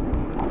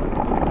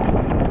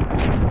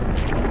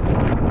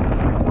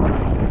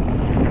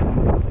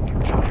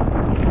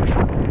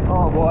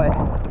 Oh boy,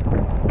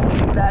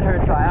 that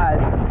hurts my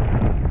eyes.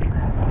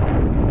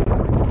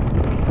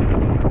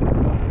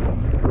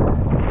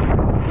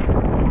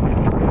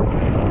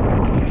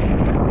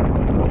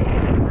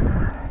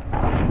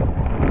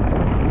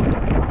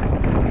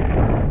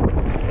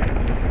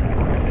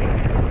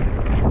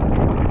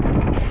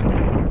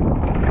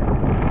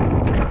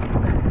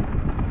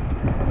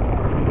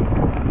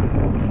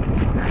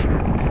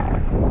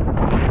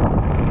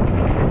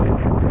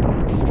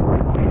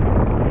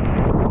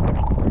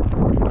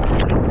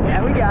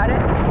 Yeah, we got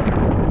it.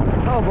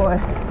 Oh boy.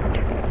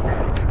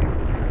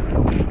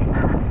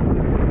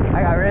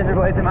 I got razor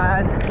blades in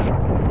my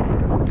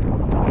eyes.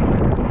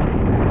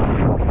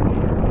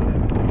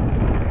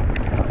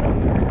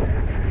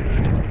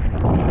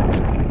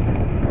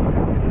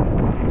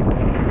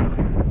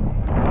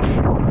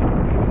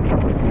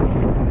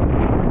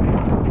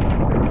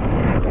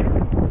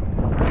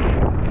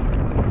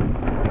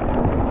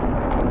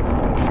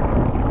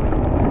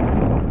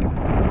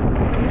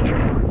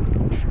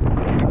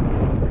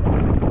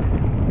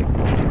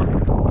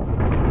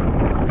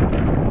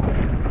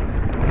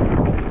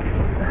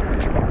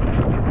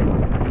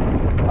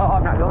 Oh,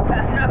 I'm not going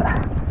fast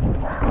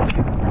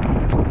enough.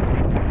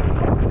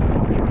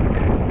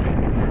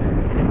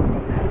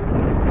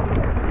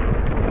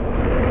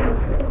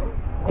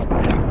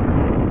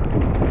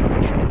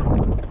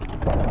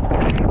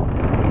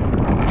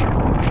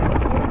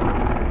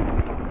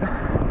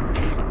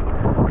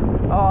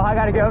 Oh, I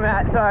gotta go,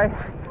 Matt. Sorry.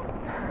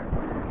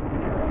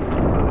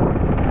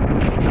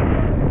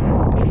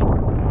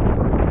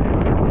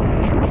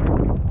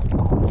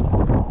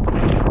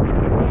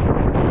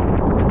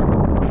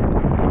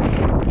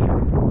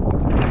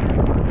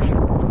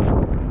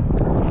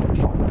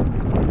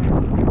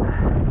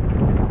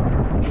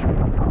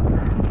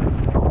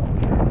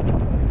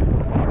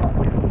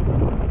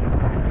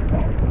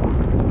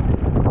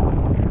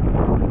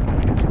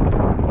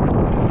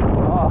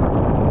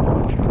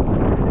 Oh.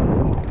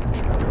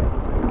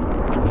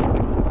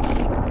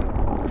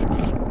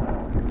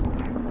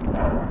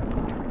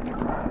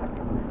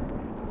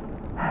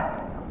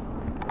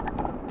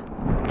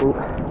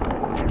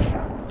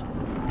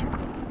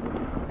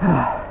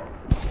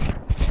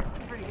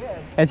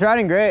 It's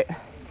riding great.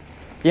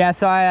 Yeah,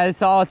 so I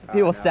saw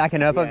people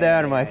stacking up there,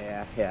 and I'm like,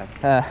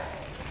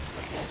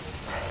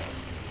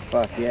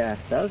 Fuck yeah,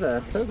 that was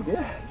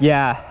good.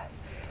 yeah,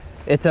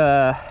 it's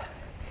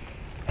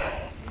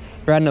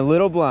riding a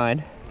little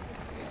blind,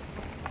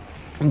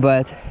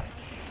 but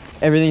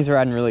everything's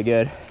riding really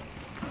good.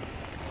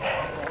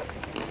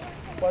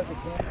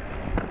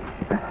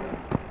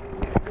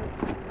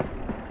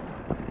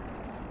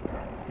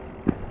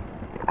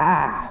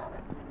 Ah!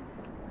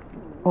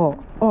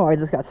 Oh, I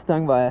just got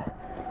stung by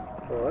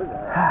What was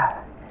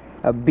that?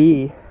 a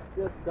bee.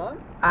 You got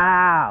stung?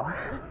 Ow!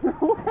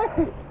 No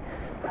way!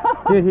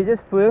 Dude, he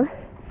just flew,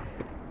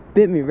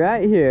 bit me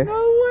right here. No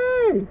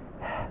way!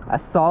 I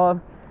saw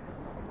him.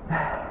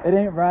 It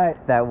ain't right.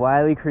 That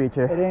wily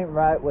creature. It ain't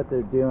right what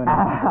they're doing.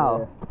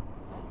 Ow!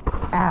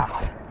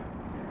 Ow!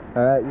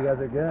 All right, you guys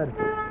are good.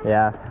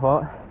 Yeah,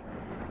 well,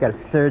 got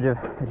a surge of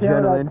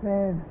adrenaline.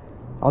 Pain.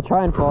 I'll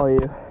try and follow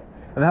you.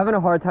 I'm having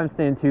a hard time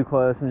staying too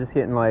close. I'm just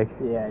getting like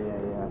Yeah.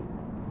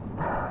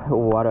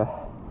 water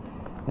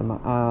in my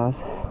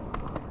eyes.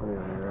 Are you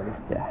ready?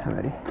 Yeah, I'm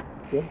ready.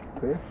 Good?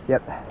 Clear?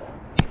 Yep.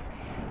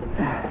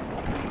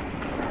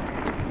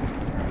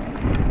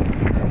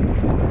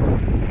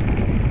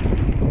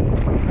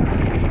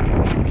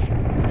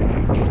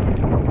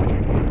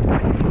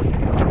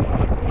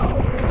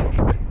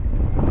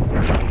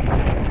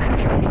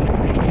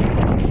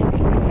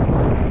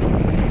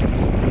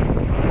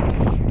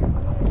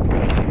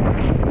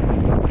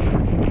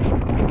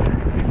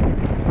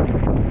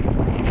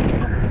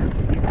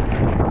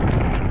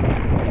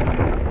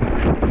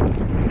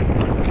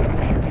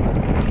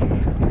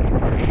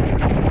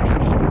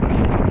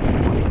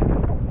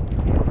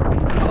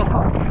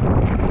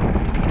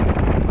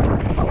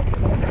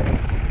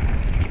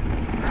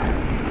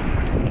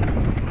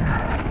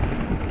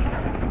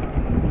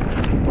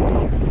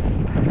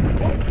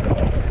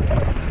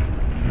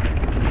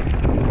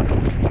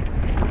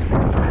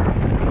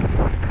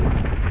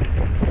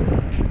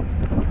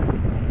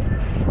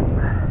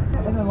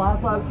 And then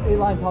last lap,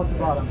 A-line top to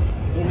bottom.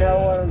 You know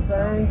what I'm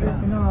saying? You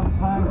know what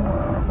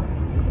I'm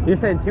saying? You're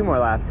saying 2 more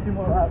laps. 2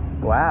 more laps.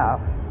 Wow.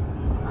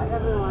 I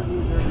definitely want to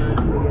use this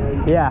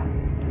again. Yeah.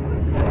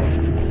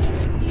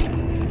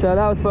 So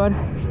that was fun.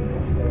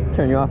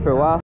 Turn you off for a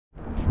while.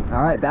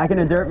 All right, back in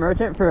a dirt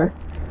merchant for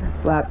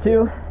lap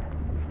 2.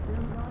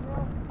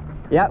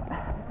 Yep.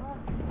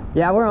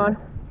 Yeah, we're on.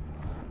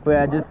 We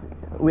had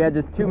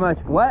just too much.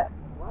 What?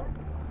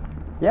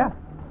 Yeah.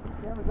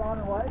 Camera's on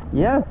and white?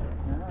 Yes.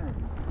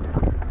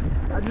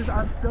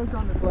 I'm stoked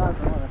on this lap.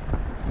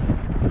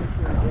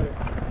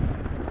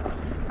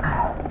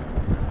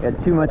 We had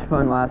too much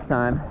fun last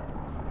time.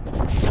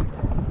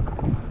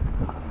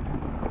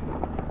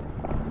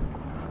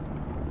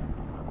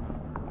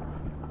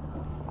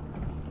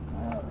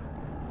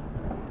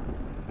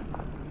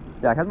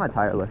 Jack, how's my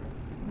tire look?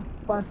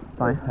 Fine.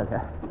 Fine? Okay.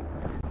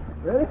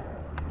 Ready?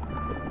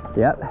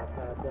 Yep.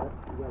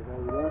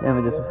 Let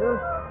me just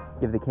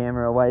give the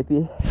camera a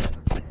wipey.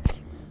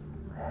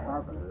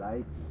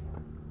 Light.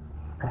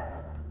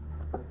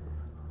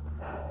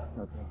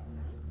 Okay.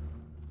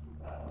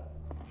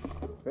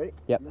 Ready?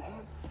 Yep.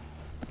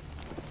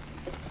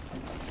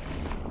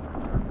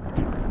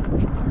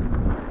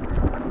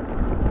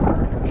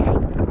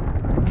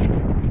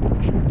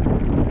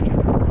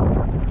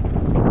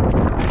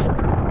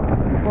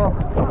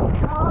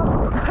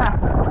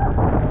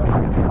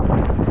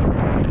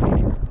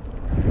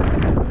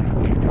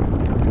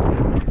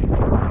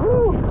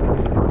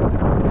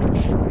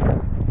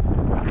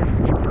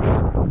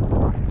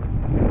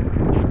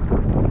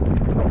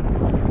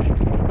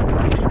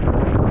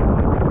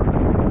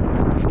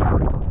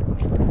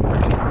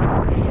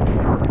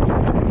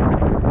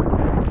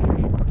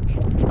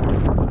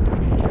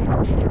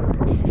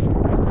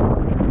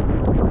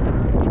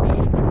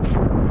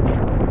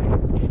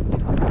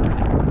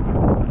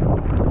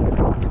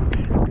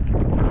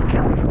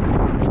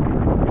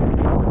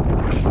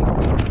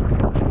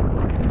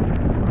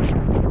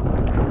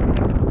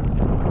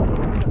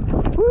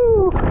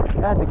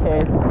 That's the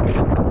case.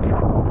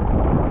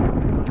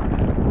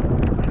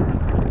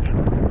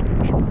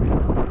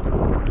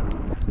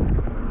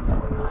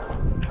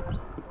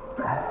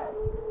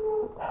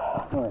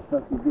 Oh, that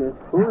felt good.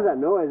 What was that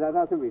noise? I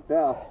thought somebody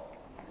fell.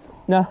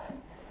 No.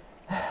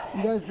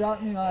 You guys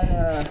dropped me on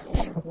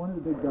one of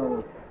the big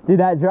doubles. Dude,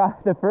 that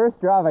drop, the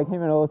first drop, I came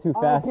in a little too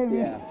fast.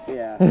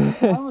 Yeah.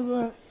 I almost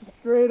went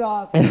straight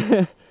off.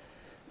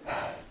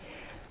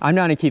 I'm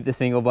trying to keep the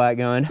single black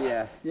going,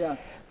 Yeah. Yeah.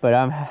 but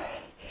I'm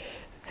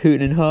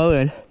hooting and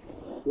hollering.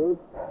 Good?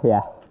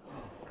 Yeah.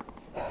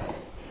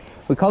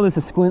 We call this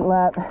a squint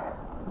lap.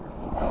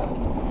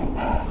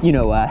 You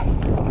know why.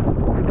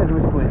 Because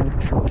we're squinting.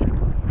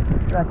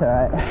 That's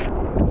alright.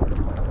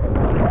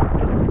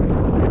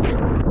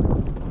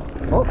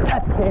 Oh,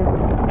 that's a case.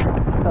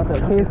 It's also a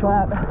case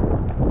lap.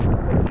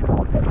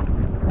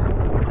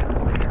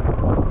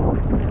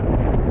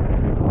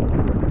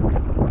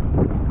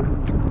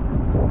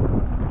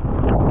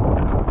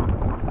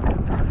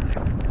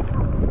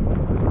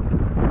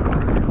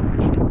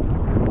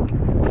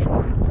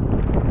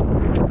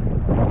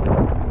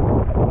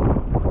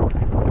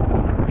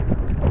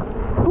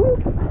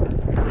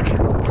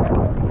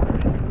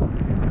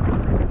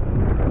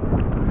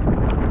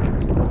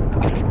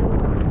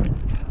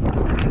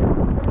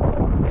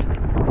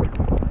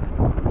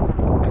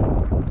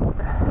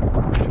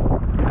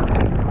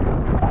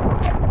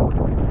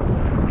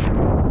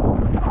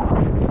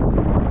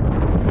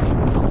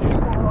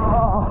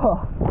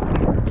 Oh.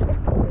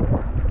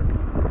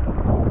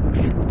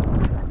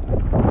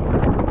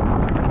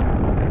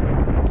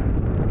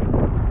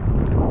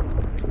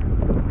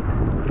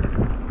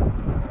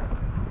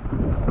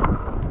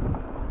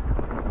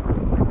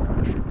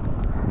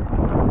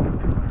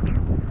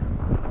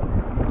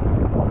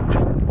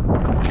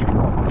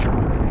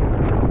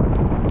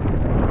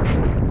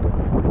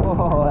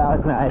 Oh, that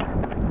was nice.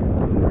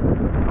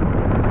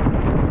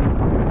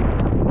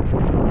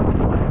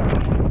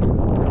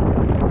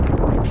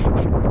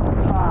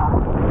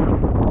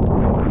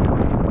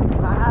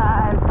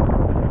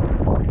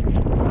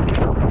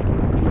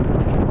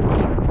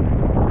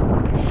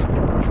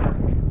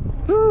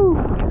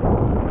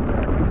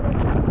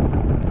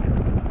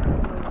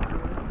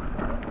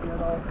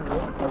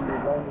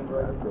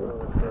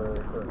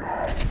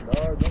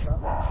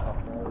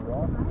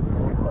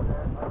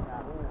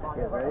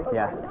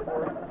 Yeah.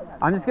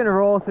 I'm just gonna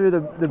roll through the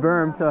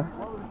berm, so.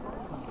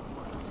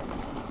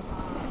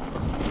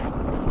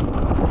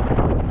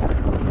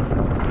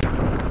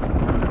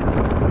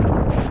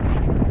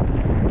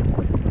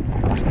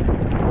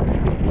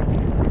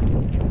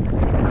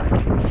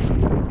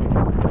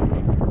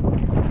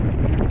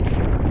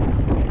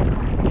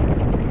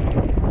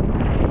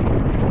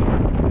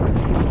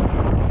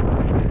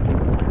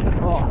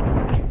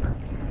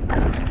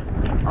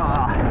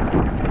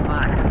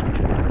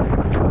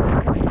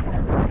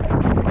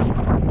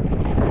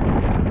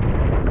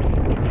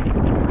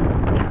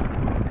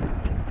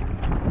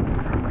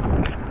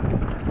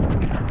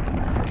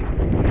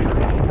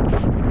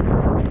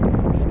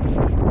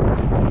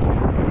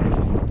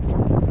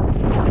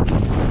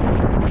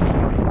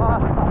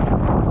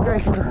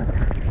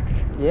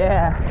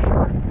 Yeah.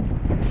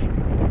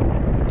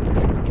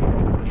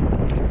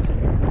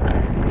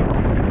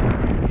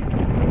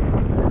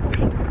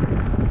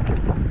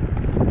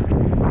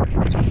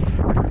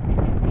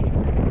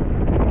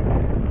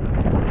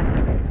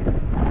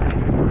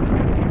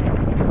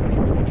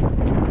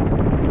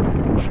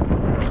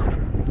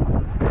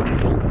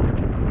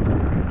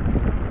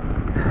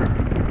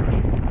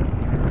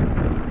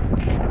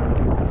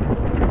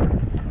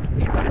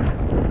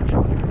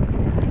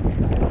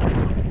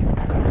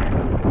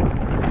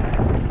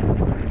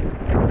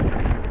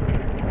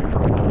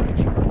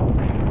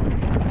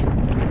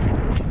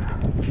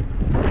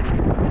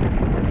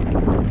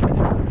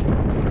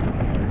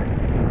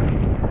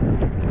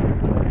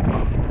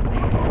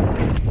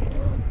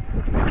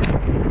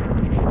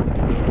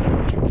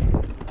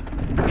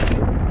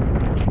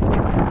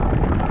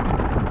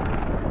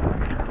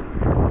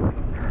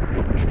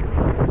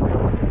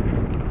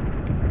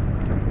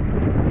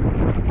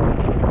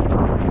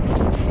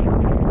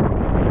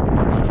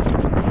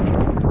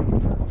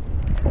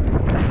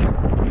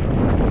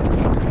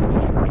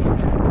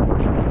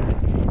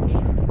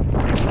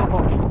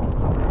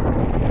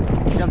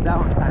 Jumped that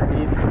one kind of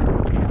deep.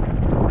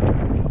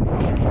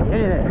 Get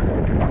in there.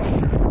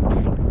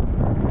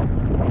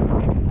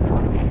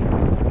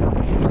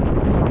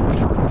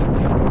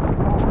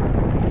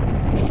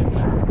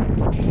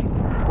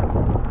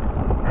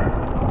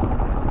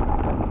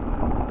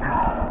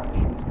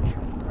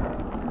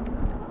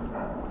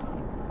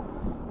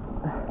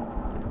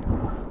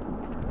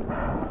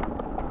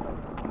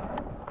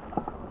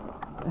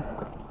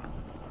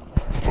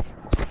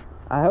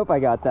 I hope I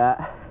got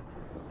that.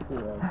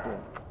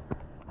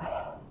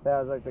 That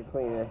was like the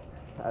cleanest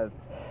I've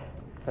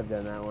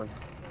done that one.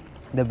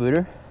 The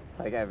booter?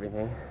 Like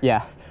everything.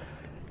 Yeah.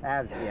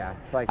 Yeah.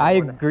 Like I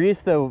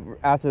greased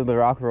after the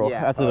rock roll.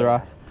 Yeah. After the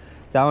rock.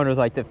 That one was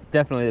like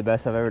definitely the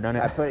best I've ever done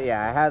it.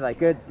 I had like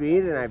good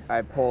speed, and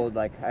I pulled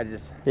like I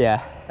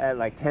had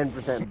like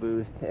 10%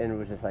 boost, and it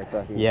was just like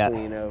fucking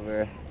clean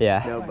over.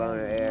 Yeah. No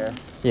boner air.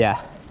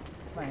 Yeah.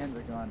 My hands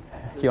are gone.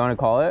 Do you want to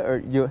call it,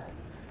 or you?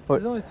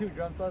 There's only 2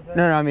 drums left. Right?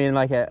 No, I mean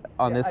like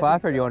on this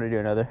lap, or do you want to do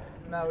another?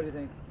 Matt, what do you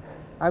think?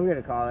 I'm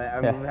gonna call it.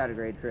 Yeah. We've had a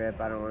great trip.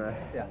 I don't wanna.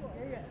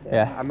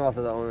 Yeah. I'm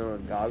also the only one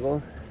with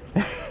goggles,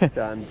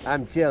 so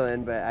I'm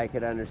chilling, but I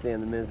could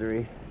understand the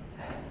misery.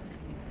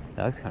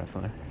 That looks kind of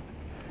fun.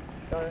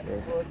 All right,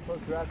 well,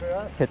 let's wrap it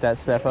up. Hit that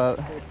step up.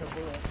 All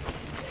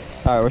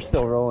right, we're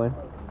still rolling.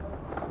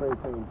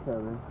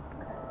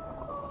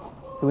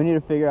 So we need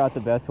to figure out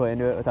the best way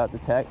into it without the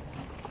tech.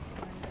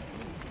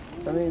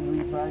 I mean,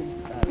 we probably,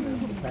 I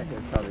don't know, the tech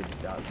is probably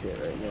just dog shit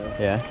right now.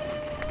 Yeah.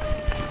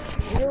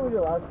 You know what we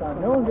did last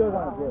time? No one goes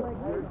on a dip.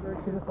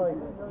 Because it's like,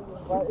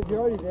 well, if you're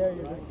already there,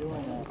 you're just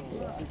doing that.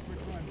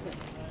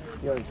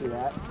 You want to see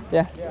that?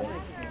 Yeah.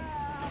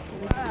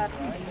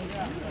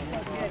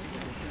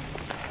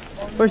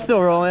 We're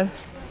still rolling.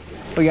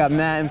 We got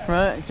Matt in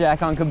front,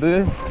 Jack on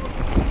caboose.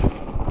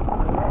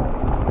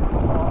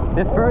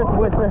 This first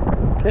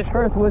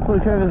Whistler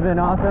trip has been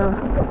awesome.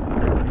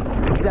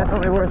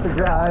 Definitely worth the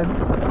drive.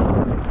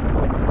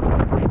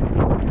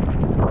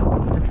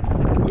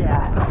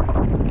 Yeah.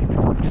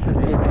 It's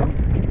amazing.